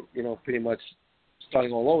going to be, pretty much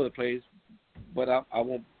starting all over the place. But I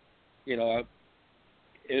won't,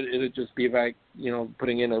 it'll just be like,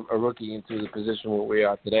 putting in a rookie into the position where we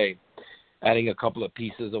are today, adding a couple of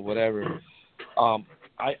pieces or whatever. I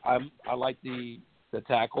like the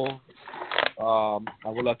tackle. I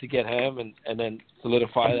would love to get him and then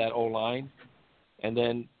solidify that O-line and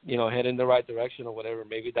then, head in the right direction or whatever.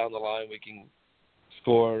 Maybe down the line we can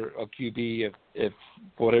score a QB if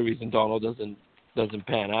for whatever reason Donald doesn't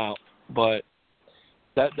pan out. But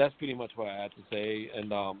that's pretty much what I have to say.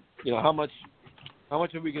 And, how much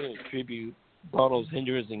are we going to attribute Donald's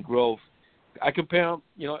hindrance and growth? I compare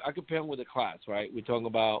him with the class, right? You talked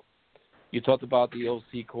about the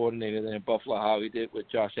OC coordinator there in Buffalo, how he did with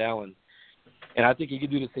Josh Allen. And I think he could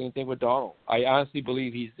do the same thing with Donald. I honestly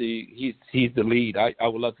believe he's the lead. I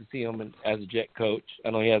would love to see him as a Jet coach. I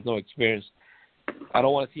know he has no experience. I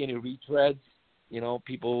don't want to see any retreads.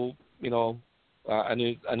 People. I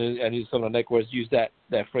knew some of the networks use that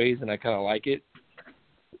phrase, and I kind of like it.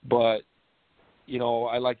 But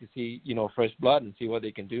I like to see fresh blood and see what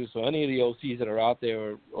they can do. So any of the OCs that are out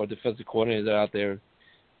there or defensive coordinators that are out there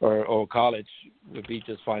or college would be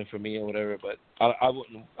just fine for me or whatever. But I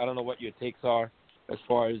don't know what your takes are as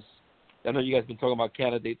far as, I know you guys been talking about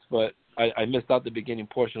candidates, but I missed out the beginning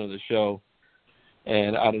portion of the show.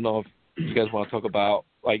 And I don't know if you guys want to talk about,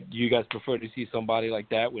 like, do you guys prefer to see somebody like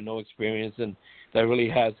that with no experience and that really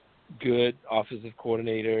has good offensive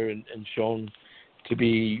coordinator and shown to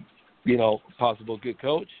be, possible good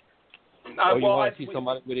coach? Or you want to see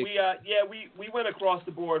somebody with it? We went across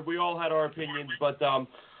the board. We all had our opinions, but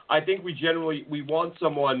I think we want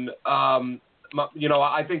someone.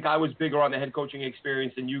 I think I was bigger on the head coaching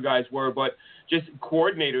experience than you guys were, but just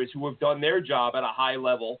coordinators who have done their job at a high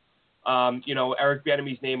level. Eric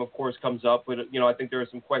Bieniemy's name, of course, comes up, but I think there are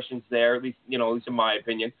some questions there, at least in my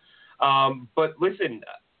opinion. But listen,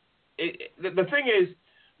 the thing is,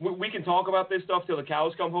 we can talk about this stuff till the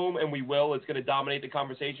cows come home, and we will. It's going to dominate the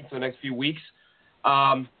conversation for the next few weeks.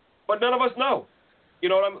 But none of us know. You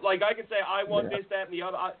know what I'm like? I can say I want this, that, and the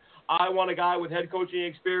other. I want a guy with head coaching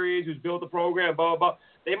experience who's built a program, blah, blah, blah.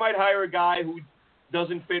 They might hire a guy who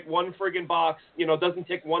doesn't fit one friggin' box, doesn't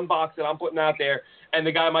tick one box that I'm putting out there, and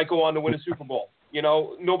the guy might go on to win a Super Bowl.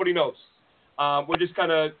 Nobody knows. We're just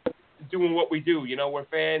kind of doing what we do. We're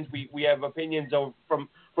fans. We have opinions from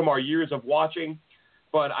our years of watching.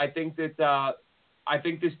 But I think that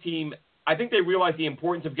this team, I think they realize the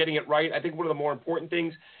importance of getting it right. I think one of the more important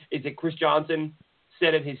things is that Chris Johnson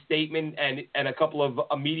said in his statement, and a couple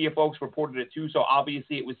of media folks reported it too, so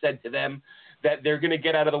obviously it was said to them, that they're going to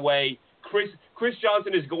get out of the way. Chris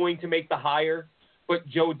Johnson is going to make the hire, but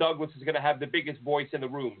Joe Douglas is going to have the biggest voice in the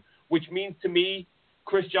room, which means to me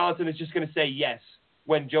Chris Johnson is just going to say yes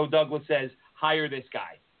when Joe Douglas says, hire this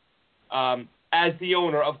guy. As the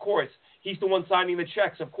owner, of course, he's the one signing the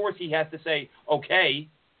checks. Of course he has to say, okay,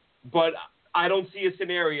 but I don't see a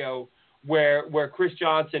scenario where Chris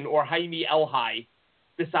Johnson or Jaime Elhai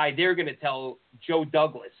decide they're going to tell Joe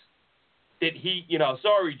Douglas that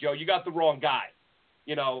sorry, Joe, you got the wrong guy.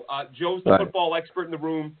 Joe's the football expert in the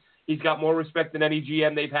room. He's got more respect than any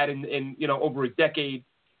GM they've had in over a decade.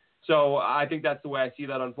 So I think that's the way I see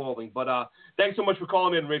that unfolding. But thanks so much for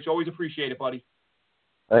calling in, Rich. Always appreciate it, buddy.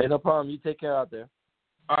 Hey, no problem. You take care out there.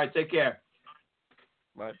 All right, take care.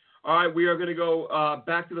 Bye. All right, we are going to go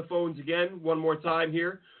back to the phones again one more time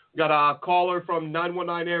here. We got a caller from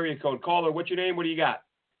 919 area code. Caller, what's your name? What do you got?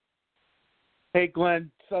 Hey, Glenn,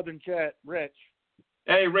 Southern Jet, Rich.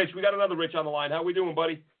 Hey, Rich, we got another Rich on the line. How we doing,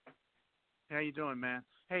 buddy? How you doing, man?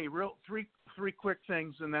 Hey, three quick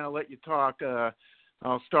things, and then I'll let you talk.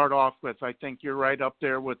 I'll start off with, I think you're right up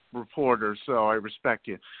there with reporters, so I respect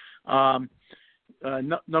you.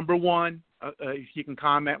 Number one, if you can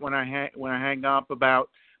comment when I hang up about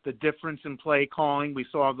the difference in play calling we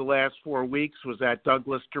saw the last 4 weeks. Was that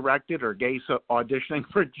Douglas directed or Gase auditioning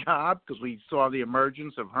for a job? Because we saw the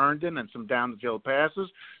emergence of Herndon and some down the field passes.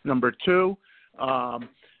 Number two,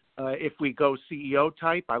 If we go CEO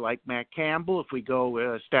type, I like Matt Campbell. If we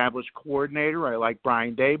go established coordinator, I like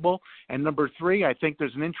Brian Dable. And number 3, I think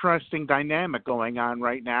there's an interesting dynamic going on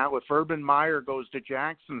right now. If Urban Meyer goes to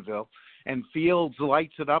Jacksonville and Fields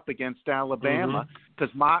lights it up against Alabama,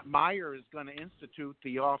 because Meyer is going to institute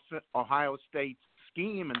the Ohio State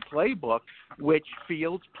scheme and playbook, which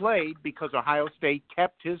Fields played because Ohio State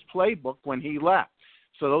kept his playbook when he left.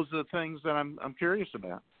 So those are the things that I'm curious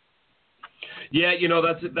about. Yeah,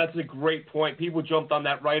 that's a great point. People jumped on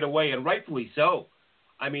that right away, and rightfully so.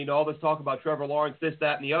 I mean, all this talk about Trevor Lawrence, this,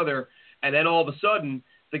 that, and the other, and then all of a sudden,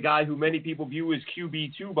 the guy who many people view as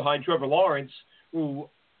QB2 behind Trevor Lawrence, who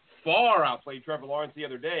far outplayed Trevor Lawrence the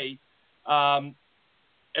other day, an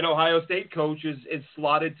Ohio State coach is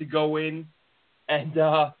slotted to go in and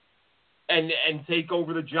take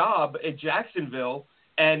over the job at Jacksonville.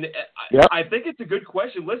 And I think it's a good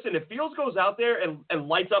question. Listen, if Fields goes out there and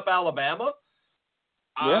lights up Alabama,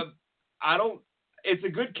 it's a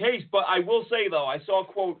good case. But I will say, though, I saw a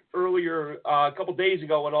quote earlier a couple days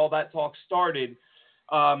ago when all that talk started.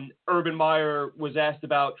 Urban Meyer was asked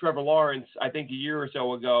about Trevor Lawrence, I think a year or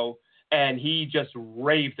so ago, and he just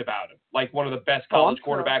raved about him, like one of the best college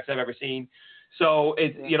quarterbacks I've ever seen. So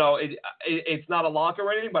it's not a lock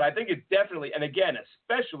or anything, but I think it's definitely, and again,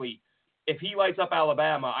 especially if he lights up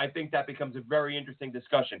Alabama, I think that becomes a very interesting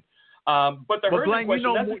discussion. But Blaine,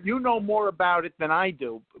 you know more about it than I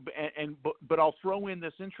do, but I'll throw in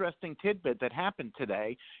this interesting tidbit that happened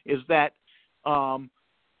today is that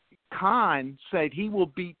Khan said he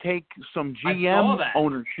will take some GM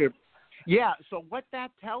ownership. Yeah, so what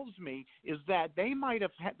that tells me is that they might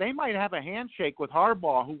have a handshake with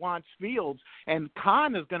Harbaugh, who wants Fields, and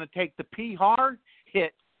Khan is going to take the PR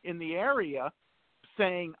hit in the area,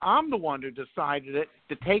 saying I'm the one who decided it,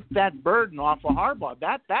 to take that burden off of Harbaugh.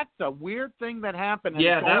 That's a weird thing that happened. And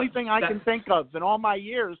the only thing I can think of in all my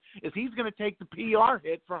years is he's going to take the PR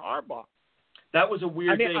hit for Harbaugh. That was a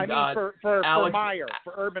weird thing. For Alex, Meyer,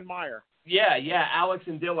 for Urban Meyer. Yeah, Alex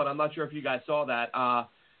and Dylan. I'm not sure if you guys saw that.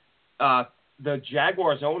 The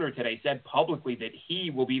Jaguars owner today said publicly that he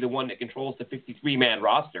will be the one that controls the 53-man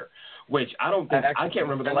roster, which I can't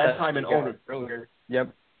remember the last time an owner. Earlier.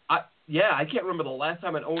 Yep. I can't remember the last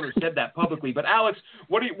time an owner said that publicly. But Alex,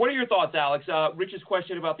 what are your thoughts, Alex? Rich's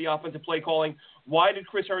question about the offensive play calling. Why did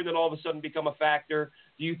Chris Herndon all of a sudden become a factor?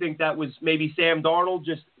 Do you think that was maybe Sam Darnold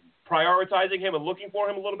just prioritizing him and looking for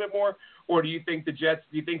him a little bit more, or do you think the Jets?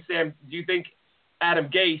 Do you think Adam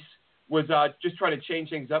Gase was just trying to change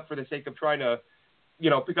things up for the sake of trying to,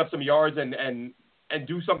 pick up some yards and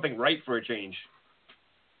do something right for a change?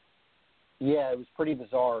 Yeah, it was pretty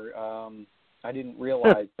bizarre. I didn't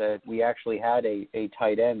realize that we actually had a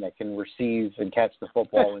tight end that can receive and catch the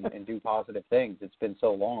football and do positive things. It's been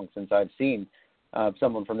so long since I've seen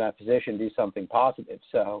someone from that position do something positive.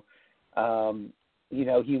 So,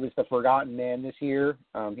 he was the forgotten man this year.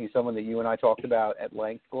 He's someone that you and I talked about at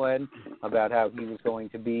length, Glenn, about how he was going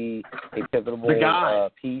to be a pivotal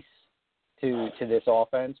piece to this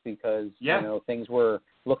offense because, things were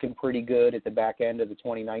looking pretty good at the back end of the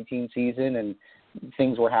 2019 season, and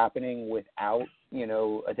things were happening without,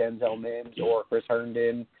 a Denzel Mims or Chris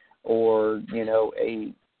Herndon or,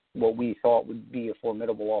 what we thought would be a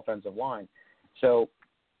formidable offensive line. So,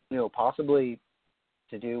 possibly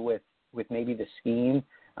to do with maybe the scheme.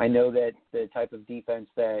 I know that the type of defense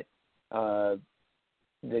that the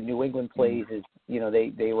New England plays is,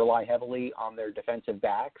 they rely heavily on their defensive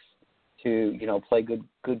backs to, play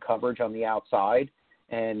good coverage on the outside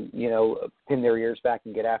and, pin their ears back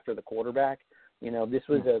and get after the quarterback. This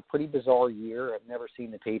was a pretty bizarre year. I've never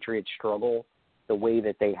seen the Patriots struggle the way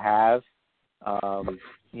that they have,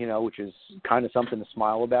 which is kind of something to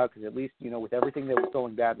smile about because at least, with everything that was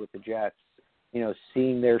going bad with the Jets,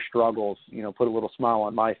 seeing their struggles, put a little smile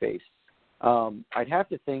on my face. I'd have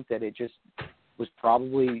to think that it just was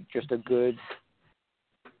probably just a good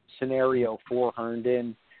scenario for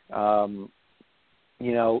Herndon. I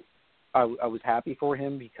was happy for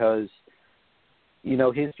him because,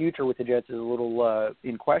 his future with the Jets is a little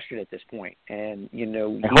in question at this point. And, he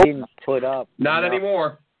didn't put up. Not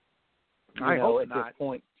anymore. I hope at not. This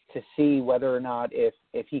point to see whether or not if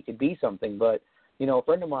he could be something. But, a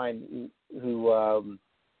friend of mine who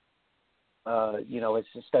has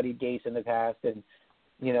studied Gase in the past, and,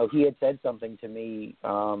 he had said something to me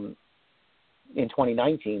in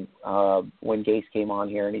 2019 when Gase came on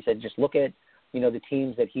here, and he said, just look at, the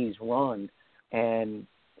teams that he's run, and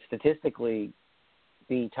statistically,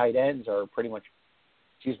 the tight ends are pretty much,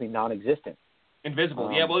 non-existent.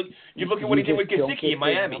 Invisible. Yeah, well, you look at what he did with Gesicki in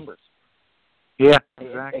Miami. Yeah,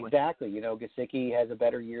 exactly. Exactly. Gesicki has a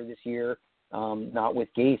better year this year. not with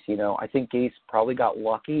Gase. I think Gase probably got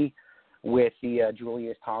lucky with the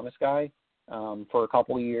Julius Thomas guy for a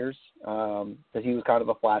couple of years because he was kind of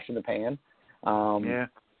a flash in the pan.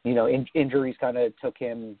 Injuries kind of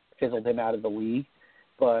fizzled him out of the league.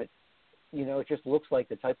 But, it just looks like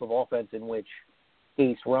the type of offense in which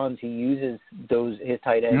Gase runs, he uses his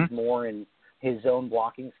tight ends more in his zone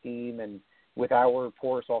blocking scheme. And with our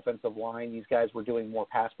porous offensive line, these guys were doing more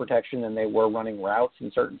pass protection than they were running routes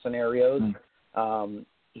in certain scenarios.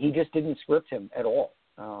 He just didn't script him at all.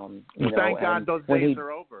 Thank God those days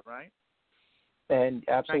are over, right? And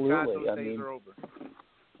absolutely. Thank God those days are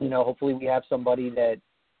over. Hopefully we have somebody that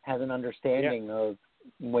has an understanding of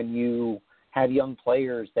when you have young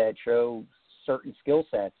players that show certain skill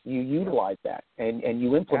sets, you utilize that and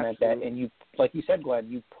you implement that, and you, like you said, Glenn,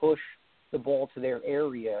 you push the ball to their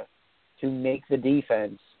area to make the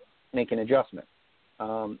defense make an adjustment.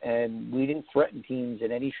 And we didn't threaten teams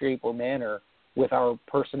in any shape or manner with our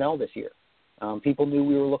personnel this year. People knew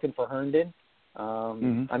we were looking for Herndon.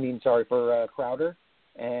 For Crowder.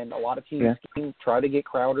 And a lot of teams try to get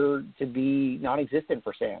Crowder to be non-existent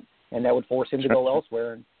for Sam, and that would force him to go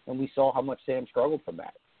elsewhere. And we saw how much Sam struggled from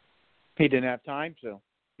that. He didn't have time to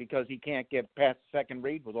because he can't get past second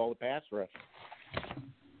read with all the pass rush.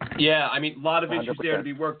 Yeah, a lot of issues 100%. there to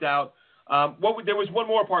be worked out. There was one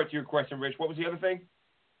more part to your question, Rich. What was the other thing?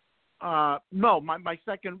 No, my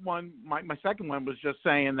second one was just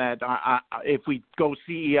saying that if we go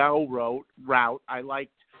CEO route, I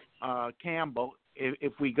liked Campbell.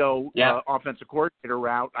 If we go offensive coordinator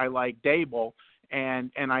route, I like Dable.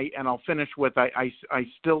 And I'll finish with I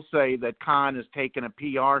still say that Khan has taken a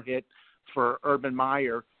PR hit for Urban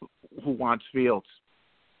Meyer, who wants Fields.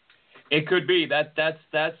 It could be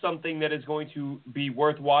that's something that is going to be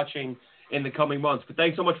worth watching in the coming months. But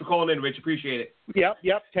thanks so much for calling in, Rich. Appreciate it.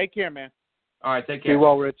 Yep. Take care, man. All right, take care. Be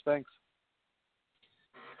well, Rich. Thanks.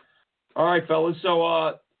 All right, fellas.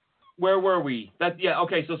 So where were we?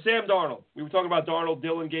 Okay, so Sam Darnold. We were talking about Darnold.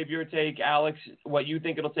 Dylan gave your take. Alex, what you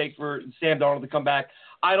think it'll take for Sam Darnold to come back.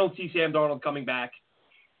 I don't see Sam Darnold coming back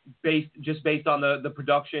based on the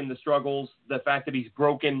production, the struggles, the fact that he's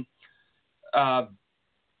broken. I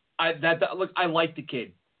like the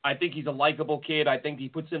kid. I think he's a likable kid. I think he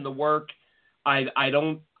puts in the work. I'm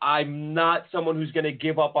not someone who's going to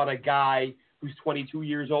give up on a guy who's 22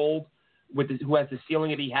 years old who has the ceiling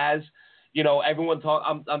that he has. Everyone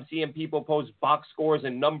I'm seeing people post box scores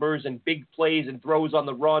and numbers and big plays and throws on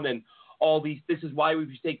the run and all these. This is why we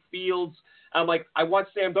should take Fields. I'm like, I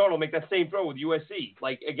watched Sam Darnold make that same throw with USC,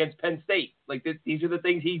 like against Penn State. Like these are the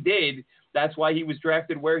things he did. That's why he was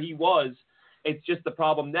drafted where he was. It's just the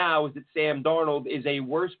problem now is that Sam Darnold is a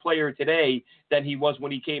worse player today than he was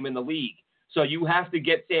when he came in the league. So you have to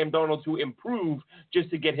get Sam Darnold to improve just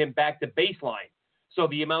to get him back to baseline. So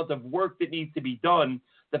the amount of work that needs to be done,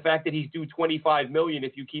 the fact that he's due $25 million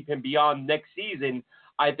if you keep him beyond next season,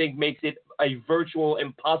 I think makes it a virtual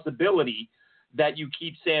impossibility that you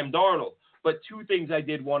keep Sam Darnold. But two things I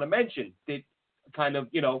did want to mention that kind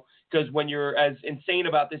of, because when you're as insane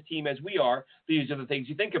about this team as we are, these are the things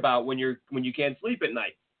you think about when you can't sleep at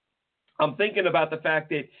night. I'm thinking about the fact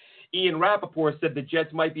that Ian Rappaport said the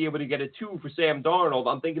Jets might be able to get a 2 for Sam Darnold.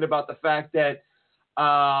 I'm thinking about the fact that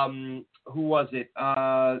who was it?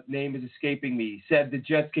 Name is escaping me. Said the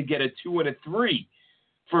Jets could get a 2 and a 3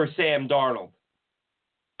 for Sam Darnold.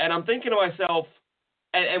 And I'm thinking to myself,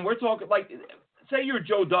 and we're talking like, say you're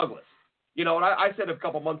Joe Douglas, and I said a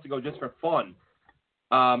couple months ago just for fun,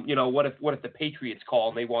 what if the Patriots call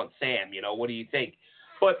and they want Sam? What do you think?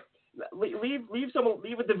 But leave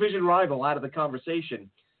a division rival out of the conversation.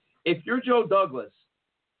 If you're Joe Douglas,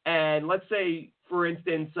 and let's say, for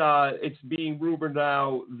instance, it's being rumored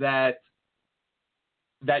now that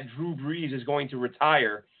Drew Brees is going to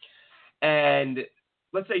retire, and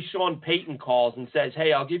let's say Sean Payton calls and says,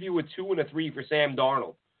 hey, I'll give you a 2 and a 3 for Sam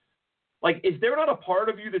Darnold. Like, is there not a part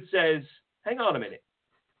of you that says, hang on a minute,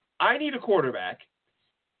 I need a quarterback,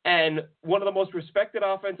 and one of the most respected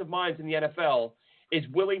offensive minds in the NFL is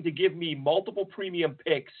willing to give me multiple premium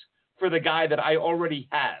picks for the guy that I already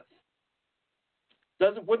have?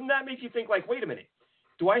 Wouldn't that make you think, like, wait a minute,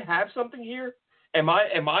 do I have something here? Am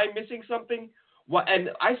I missing something? And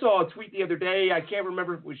I saw a tweet the other day, I can't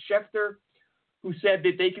remember if it was Schefter, who said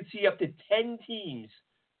that they could see up to 10 teams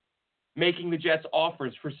making the Jets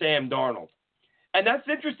offers for Sam Darnold. And that's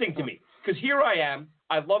interesting to me, because here I am.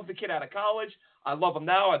 I love the kid out of college. I love him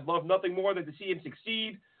now. I'd love nothing more than to see him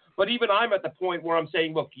succeed. But even I'm at the point where I'm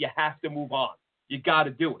saying, look, you have to move on. You got to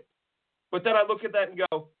do it. But then I look at that and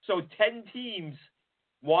go, so 10 teams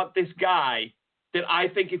want this guy that I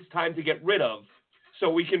think it's time to get rid of so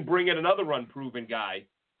we can bring in another unproven guy.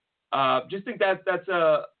 Just think that's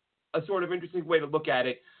a sort of interesting way to look at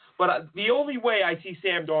it. But the only way I see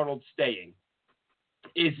Sam Darnold staying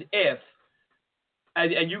is if,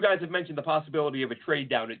 and you guys have mentioned the possibility of a trade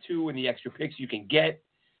down at 2 and the extra picks you can get,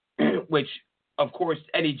 which, of course,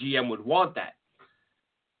 any GM would want that.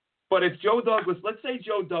 But if let's say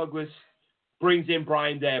Joe Douglas brings in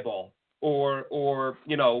Brian Daboll or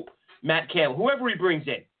Matt Campbell, whoever he brings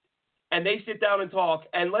in, and they sit down and talk,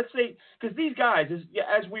 and let's say, because these guys,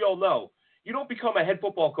 as we all know, you don't become a head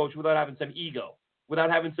football coach without having some ego, without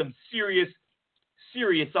having some serious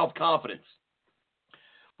self-confidence.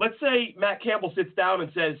 Let's say Matt Campbell sits down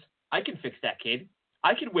and says, I can fix that kid.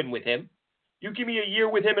 I can win with him. You give me a year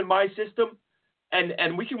with him in my system,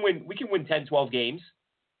 and we can win 10, 12 games.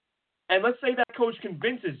 And let's say that coach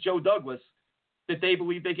convinces Joe Douglas that they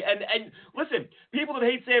believe they can. And listen, people that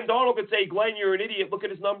hate Sam Darnold could say, Glenn, you're an idiot. Look at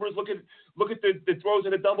his numbers. Look at the throws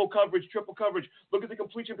in a double coverage, triple coverage. Look at the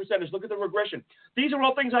completion percentage. Look at the regression. These are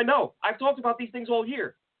all things I know. I've talked about these things all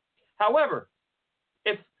year. However,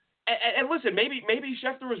 and listen, maybe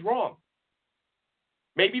Schefter is wrong.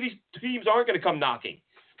 Maybe these teams aren't going to come knocking.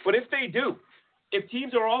 But if they do, if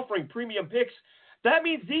teams are offering premium picks, that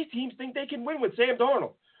means these teams think they can win with Sam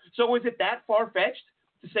Darnold. So is it that far-fetched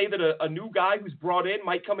to say that a new guy who's brought in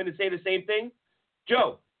might come in and say the same thing?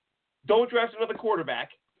 Joe, don't draft another quarterback.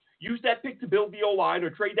 Use that pick to build the O-line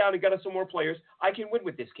or trade down and get us some more players. I can win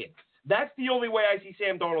with this kid. That's the only way I see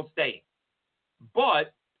Sam Darnold staying.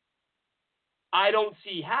 But I don't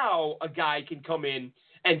see how a guy can come in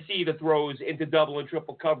and see the throws into double and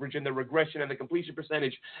triple coverage and the regression and the completion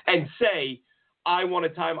percentage and say, I want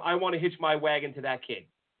to hitch my wagon to that kid.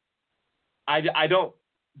 I don't.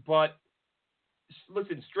 But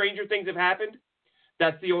listen, stranger things have happened.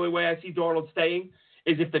 That's the only way I see Darnold staying,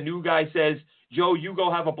 is if the new guy says, Joe, you go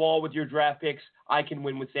have a ball with your draft picks. I can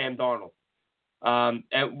win with Sam Darnold. And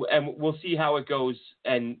we'll see how it goes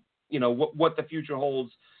and, what the future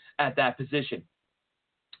holds at that position.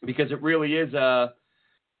 Because it really is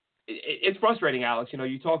it's frustrating, Alex.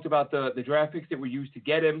 You talked about the draft picks that were used to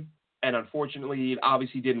get him, and unfortunately it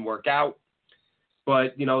obviously didn't work out.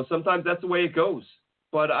 But, sometimes that's the way it goes.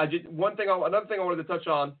 But another thing I wanted to touch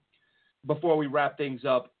on before we wrap things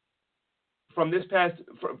up from this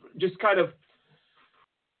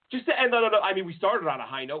just to end on we started on a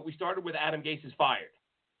high note. We started with Adam Gase is fired.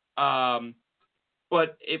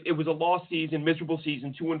 But it was a lost season, miserable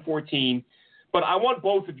season, 2-14. But I want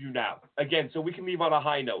both of you now, again, so we can leave on a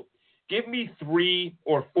high note. Give me 3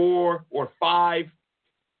 or 4 or 5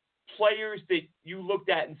 players that you looked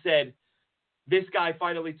at and said, this guy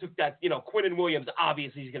finally took that, Quinnen Williams,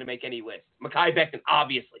 obviously he's going to make any list. Mekhi Becton,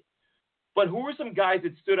 obviously. But who are some guys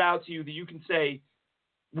that stood out to you that you can say,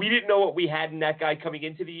 we didn't know what we had in that guy coming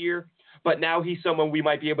into the year, but now he's someone we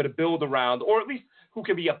might be able to build around, or at least who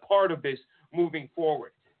can be a part of this moving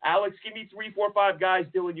forward? Alex, give me 3, 4, 5 guys.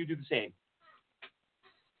 Dylan, you do the same.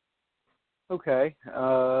 Okay.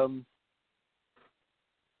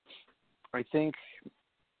 I think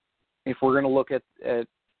if we're going to look at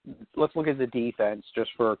let's look at the defense just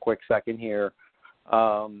for a quick second here.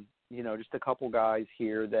 Just a couple guys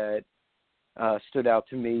here that stood out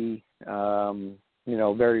to me.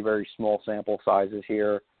 Very, very small sample sizes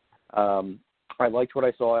here. I liked what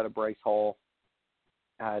I saw out of Bryce Hall,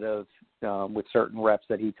 with certain reps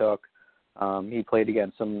that he took. He played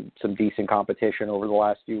against some decent competition over the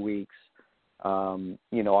last few weeks.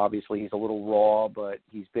 Obviously he's a little raw, but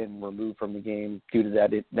he's been removed from the game due to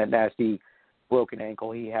that nasty broken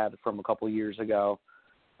ankle he had from a couple of years ago.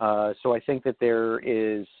 So I think that there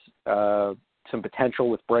is some potential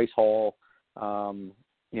with Bryce Hall.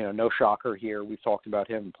 No shocker here. We've talked about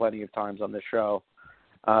him plenty of times on this show.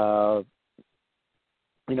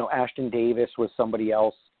 Ashton Davis was somebody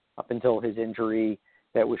else up until his injury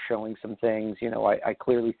that was showing some things. I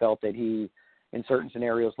clearly felt that he, in certain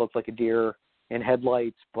scenarios, looked like a deer in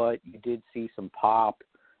headlights, but you did see some pop.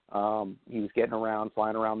 He was getting around,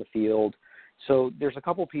 flying around the field. So there's a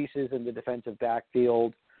couple pieces in the defensive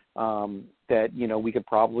backfield that, we could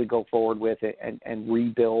probably go forward with it and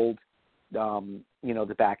rebuild,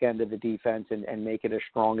 the back end of the defense and make it as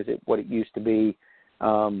strong as what it used to be.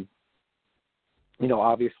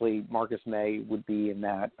 Obviously Marcus May would be in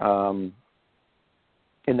that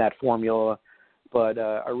formula, but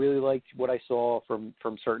I really liked what I saw from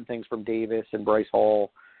certain things from Davis and Bryce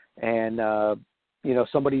Hall, and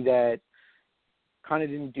somebody that kind of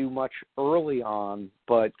didn't do much early on,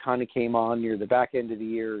 but kind of came on near the back end of the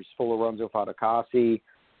year is Alonzo Fatukasi.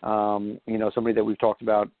 Somebody that we've talked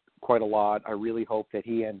about quite a lot. I really hope that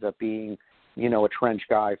he ends up being, a trench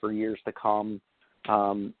guy for years to come.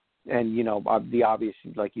 And, the obvious,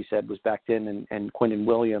 like you said, was Becton and Quinnen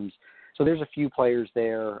Williams. So there's a few players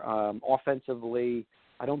there. Offensively,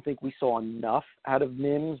 I don't think we saw enough out of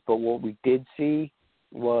Mims, but what we did see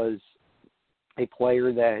was a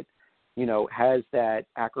player that, has that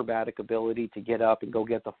acrobatic ability to get up and go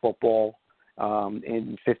get the football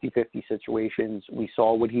in 50-50 situations. We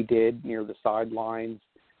saw what he did near the sidelines.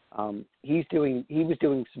 He was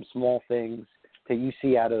doing some small things that you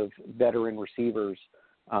see out of veteran receivers,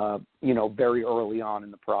 very early on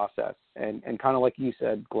in the process. And kind of like you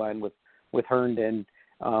said, Glenn, with Herndon,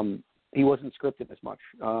 he wasn't scripted as much.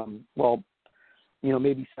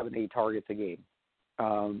 Maybe 7-8 targets a game,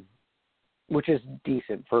 which is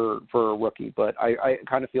decent for a rookie. But I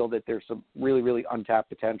kind of feel that there's some really, really untapped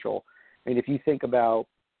potential. I mean, if you think about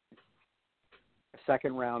a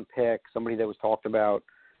second-round pick, somebody that was talked about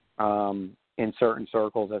in certain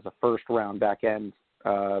circles as a first-round back-end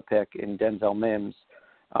pick in Denzel Mims,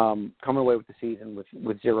 coming away with the season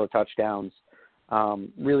with 0 touchdowns,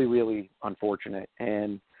 really, really unfortunate.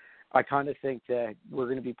 And I kind of think that we're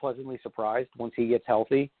going to be pleasantly surprised once he gets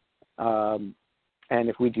healthy. And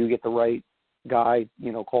if we do get the right guy,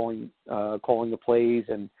 calling the plays,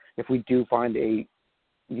 and if we do find a,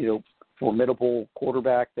 formidable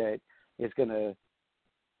quarterback that is going to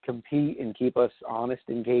compete and keep us honest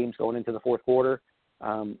in games going into the fourth quarter,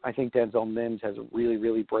 I think Denzel Mims has a really,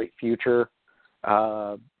 really bright future.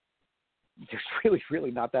 There's really,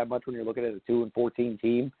 really not that much when you're looking at a 2-14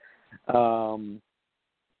 team.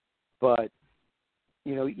 But,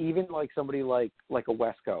 even like somebody like a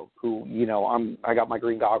Wesco, who, I got my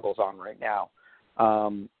green goggles on right now,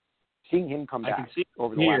 seeing him come back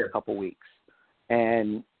over the last couple weeks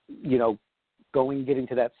and, getting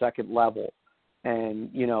to that second level and,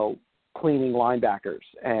 cleaning linebackers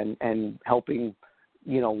and helping,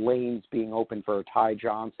 lanes being open for Ty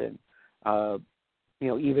Johnson.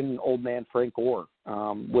 Even old man Frank Gore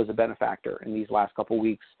was a benefactor in these last couple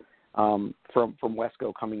weeks from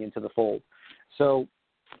Wesco coming into the fold. So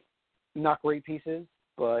not great pieces,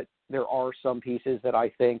 but there are some pieces that I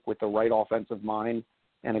think with the right offensive mind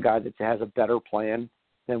and a guy that has a better plan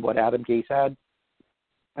than what Adam Gase had,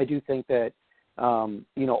 I do think that,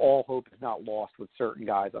 all hope is not lost with certain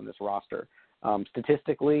guys on this roster.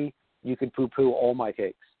 Statistically, you could poo-poo all my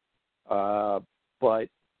takes. But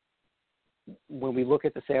when we look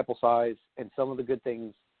at the sample size and some of the good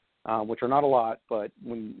things, which are not a lot, but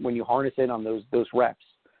when you harness in on those reps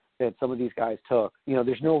that some of these guys took,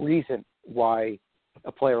 there's no reason why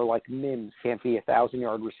a player like Mims can't be a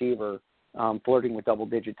 1,000-yard receiver flirting with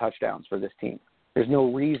double-digit touchdowns for this team. There's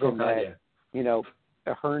no reason that,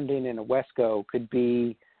 a Herndon and a Wesco could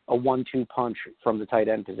be a 1-2 punch from the tight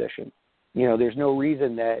end position. There's no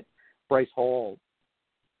reason that Bryce Hall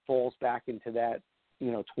falls back into that,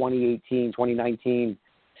 2018, 2019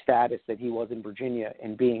 status that he was in Virginia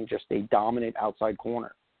and being just a dominant outside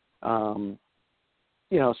corner. So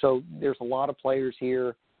there's a lot of players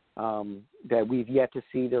here that we've yet to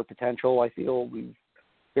see their potential. I feel we've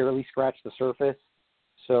barely scratched the surface.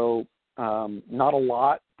 So not a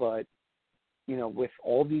lot, but, with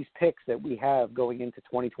all these picks that we have going into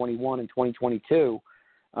 2021 and 2022,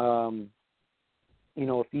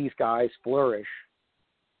 if these guys flourish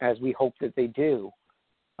as we hope that they do,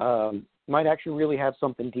 might actually really have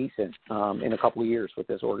something decent in a couple of years with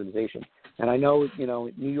this organization. And I know,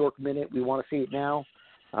 New York Minute, we want to see it now.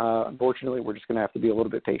 Unfortunately, we're just going to have to be a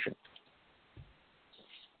little bit patient.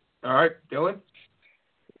 All right, Dylan?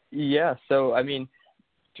 Yeah, so,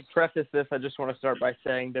 to preface this, I just want to start by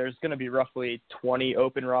saying there's going to be roughly 20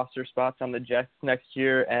 open roster spots on the Jets next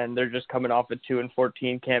year, and they're just coming off a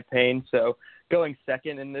 2-14 campaign. So going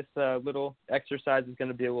second in this little exercise is going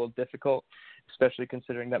to be a little difficult, especially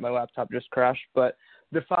considering that my laptop just crashed. But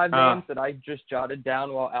the 5 names that I just jotted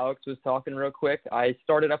down while Alex was talking real quick, I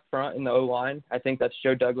started up front in the O-line. I think that's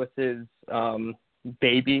Joe Douglas's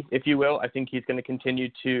baby, if you will. I think he's going to continue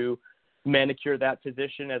to manicure that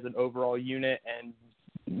position as an overall unit and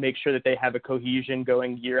make sure that they have a cohesion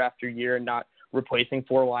going year after year and not replacing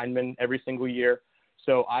 4 linemen every single year.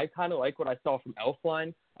 So I kind of like what I saw from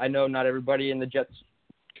Elflein. I know not everybody in the Jets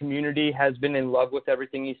community has been in love with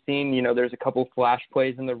everything he's seen. There's a couple flash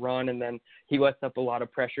plays in the run, and then he lets up a lot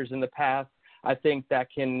of pressures in the pass. I think that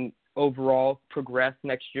can overall progress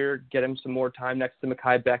next year, get him some more time next to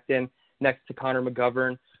Mekhi Becton, next to Connor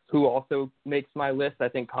McGovern, who also makes my list. I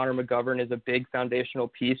think Connor McGovern is a big foundational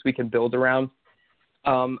piece we can build around.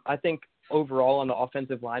 I think overall on the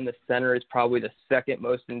offensive line, the center is probably the second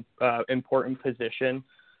most important position.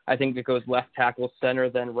 I think it goes left tackle, center,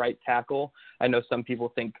 then right tackle. I know some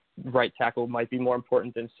people think right tackle might be more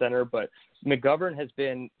important than center, but McGovern has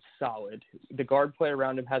been solid. The guard play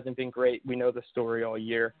around him hasn't been great. We know the story all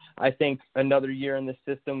year. I think another year in the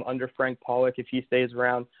system under Frank Pollock, if he stays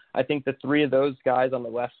around, I think the three of those guys on the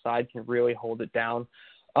left side can really hold it down.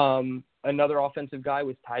 Another offensive guy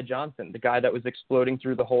was Ty Johnson, the guy that was exploding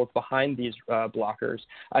through the holes behind these blockers.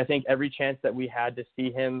 I think every chance that we had to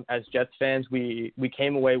see him as Jets fans, we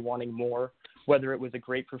came away wanting more, whether it was a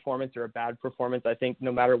great performance or a bad performance. I think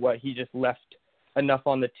no matter what, he just left enough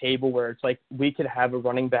on the table where it's like we could have a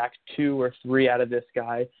running back 2 or 3 out of this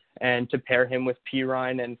guy, and to pair him with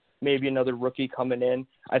Pirine and maybe another rookie coming in,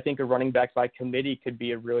 I think a running back by committee could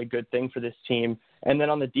be a really good thing for this team. And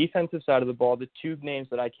then on the defensive side of the ball, the two names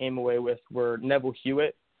that I came away with were Neville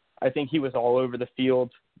Hewitt. I think he was all over the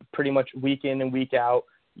field pretty much week in and week out.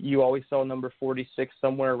 You always saw number 46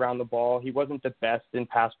 somewhere around the ball. He wasn't the best in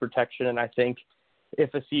pass protection, and I think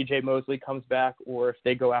if a C.J. Mosley comes back or if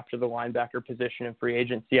they go after the linebacker position in free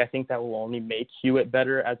agency, I think that will only make Hewitt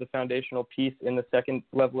better as a foundational piece in the second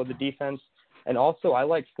level of the defense. And also, I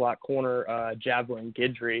like slot corner Javelin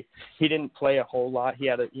Guidry. He didn't play a whole lot. He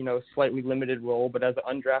had a slightly limited role, but as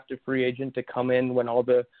an undrafted free agent to come in when all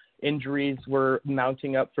the injuries were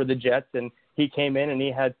mounting up for the Jets, and he came in and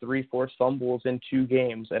he had 3 forced fumbles in 2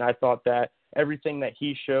 games. And I thought that everything that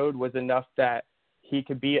he showed was enough that he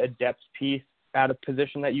could be a depth piece at a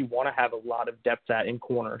position that you want to have a lot of depth at in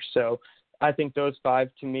corner. So I think those 5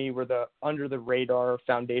 to me were the under the radar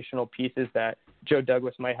foundational pieces that Joe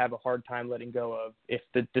Douglas might have a hard time letting go of if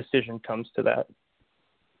the decision comes to that.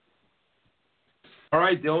 All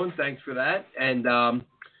right, Dylan, thanks for that. And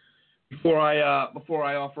before I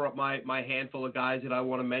offer up my handful of guys that I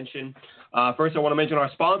want to mention, first I want to mention our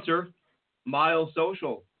sponsor, Miles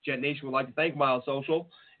Social. Jet Nation would like to thank Miles Social.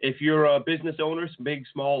 If you're a business owner, big,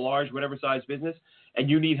 small, large, whatever size business, and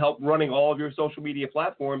you need help running all of your social media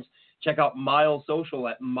platforms, check out Miles Social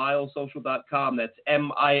at milesocial.com. That's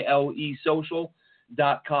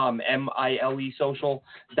milesocial.com,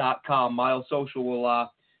 milesocial.com. Miles Social will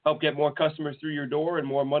help get more customers through your door and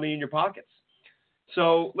more money in your pockets.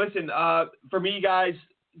 So, listen, for me, guys,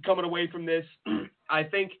 coming away from this, I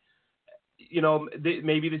think,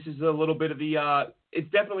 maybe this is a little bit of the it's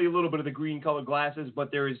definitely a little bit of the green-colored glasses,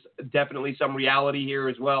 but there is definitely some reality here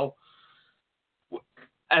as well.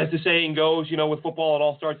 As the saying goes, with football, it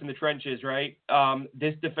all starts in the trenches, right?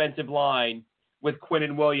 This defensive line with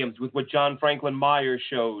Quinnen Williams, with what John Franklin Myers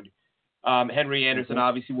showed, Henry Anderson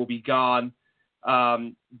obviously will be gone.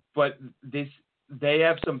 But they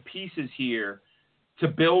have some pieces here to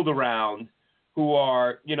build around who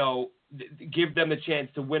are, give them the chance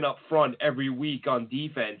to win up front every week on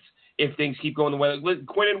defense if things keep going the way.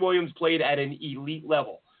 Quinnen Williams played at an elite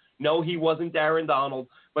level. No, he wasn't Darren Donald,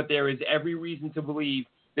 but there is every reason to believe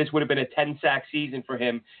this would have been a 10-sack season for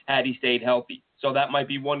him had he stayed healthy. So that might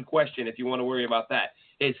be one question if you want to worry about that.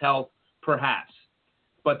 His health, perhaps.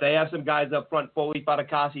 But they have some guys up front, Foley,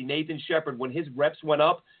 Fatukasi, Nathan Shepard. When his reps went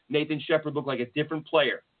up, Nathan Shepard looked like a different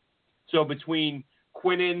player. So between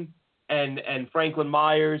Quinnen and Franklin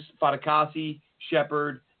Myers, Fatukasi,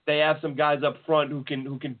 Shepard, they have some guys up front who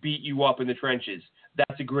can beat you up in the trenches.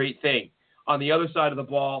 That's a great thing. On the other side of the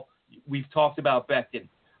ball, we've talked about Becton.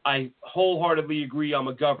 I wholeheartedly agree on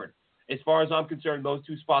McGovern. As far as I'm concerned, those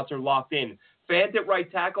 2 spots are locked in. Fant at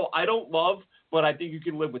right tackle, I don't love, but I think you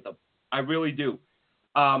can live with them. I really do.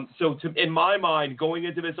 In my mind, going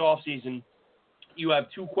into this offseason, you have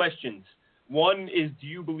 2 questions. One is, do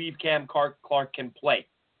you believe Cam Clark can play?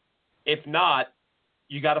 If not,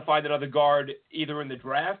 you got to find another guard either in the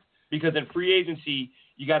draft, because in free agency,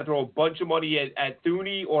 you got to throw a bunch of money at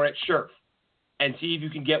Thuney or at Scherf and see if you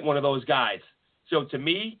can get one of those guys. So to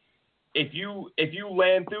me, if you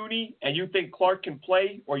land Thuney and you think Clark can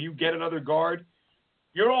play, or you get another guard,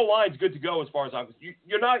 your whole line's good to go as far as I'm concerned.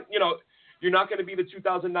 You're not going to be the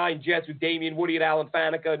 2009 Jets with Damian Woody and Alan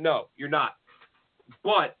Faneca. No, you're not.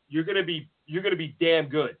 But you're going to be damn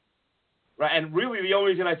good, right? And really, the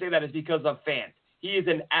only reason I say that is because of Fant. He is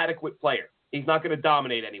an adequate player. He's not going to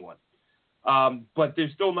dominate anyone. But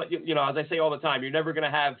there's still not, as I say all the time, you're never going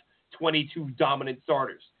to have 22 dominant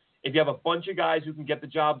starters. If you have a bunch of guys who can get the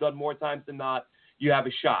job done more times than not, you have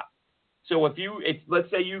a shot. So if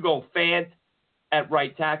let's say you go Fant at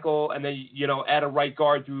right tackle, and then add a right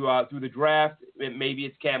guard through the draft, maybe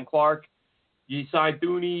it's Cam Clark. You sign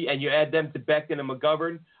Thuney and you add them to Becton and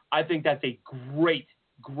McGovern. I think that's a great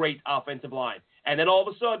offensive line. And then all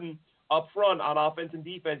of a sudden, up front on offense and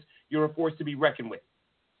defense, you're a force to be reckoned with.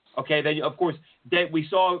 Okay, then, of course, we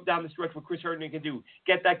saw down the stretch what Chris Herndon can do.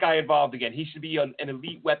 Get that guy involved again. He should be an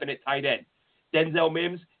elite weapon at tight end. Denzel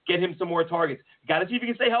Mims, Get him some more targets. Got to see if he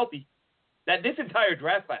can stay healthy. That this entire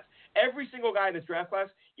draft class, every single guy in this draft class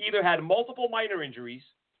either had multiple minor injuries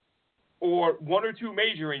or one or two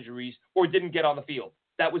major injuries or didn't get on the field.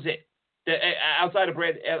 That was it. Outside of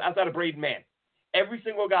Braden Mann. Every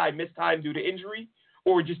single guy missed time due to injury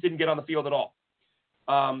or just didn't get on the field at all.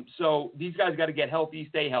 So these guys got to get healthy,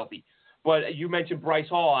 stay healthy. But you mentioned Bryce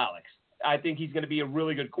Hall, Alex. I think he's going to be a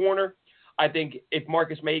really good corner. I think if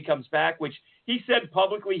Marcus May comes back, which he said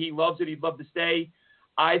publicly he loves it, he'd love to stay.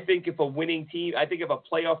 I think if a winning team, I think if a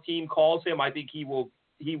playoff team calls him, I think he will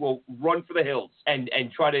run for the hills and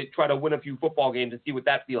try to win a few football games and see what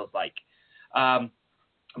that feels like.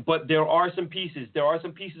 But there are some pieces. There are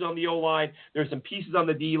some pieces on the O-line. There are some pieces on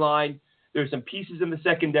the D-line. There are some pieces in the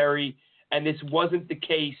secondary. And this wasn't the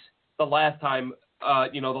case the last time.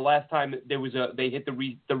 The last time they hit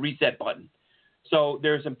the reset button. So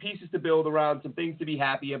there's some pieces to build around, some things to be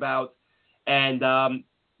happy about, and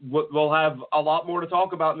we'll have a lot more to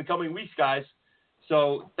talk about in the coming weeks, guys.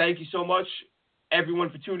 So thank you so much, everyone,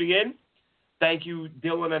 for tuning in. Thank you,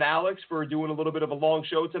 Dylan and Alex, for doing a little bit of a long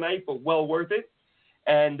show tonight, but well worth it.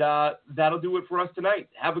 And that'll do it for us tonight.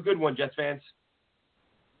 Have a good one, Jets fans.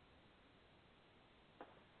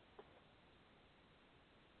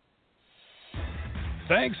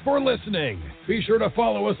 Thanks for listening. Be sure to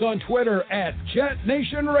follow us on Twitter at Jet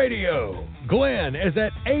Nation Radio. Glenn is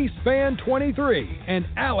at AceFan23 and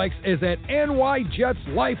Alex is at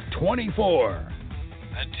NYJetsLife24.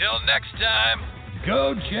 Until next time,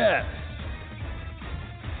 go Jets!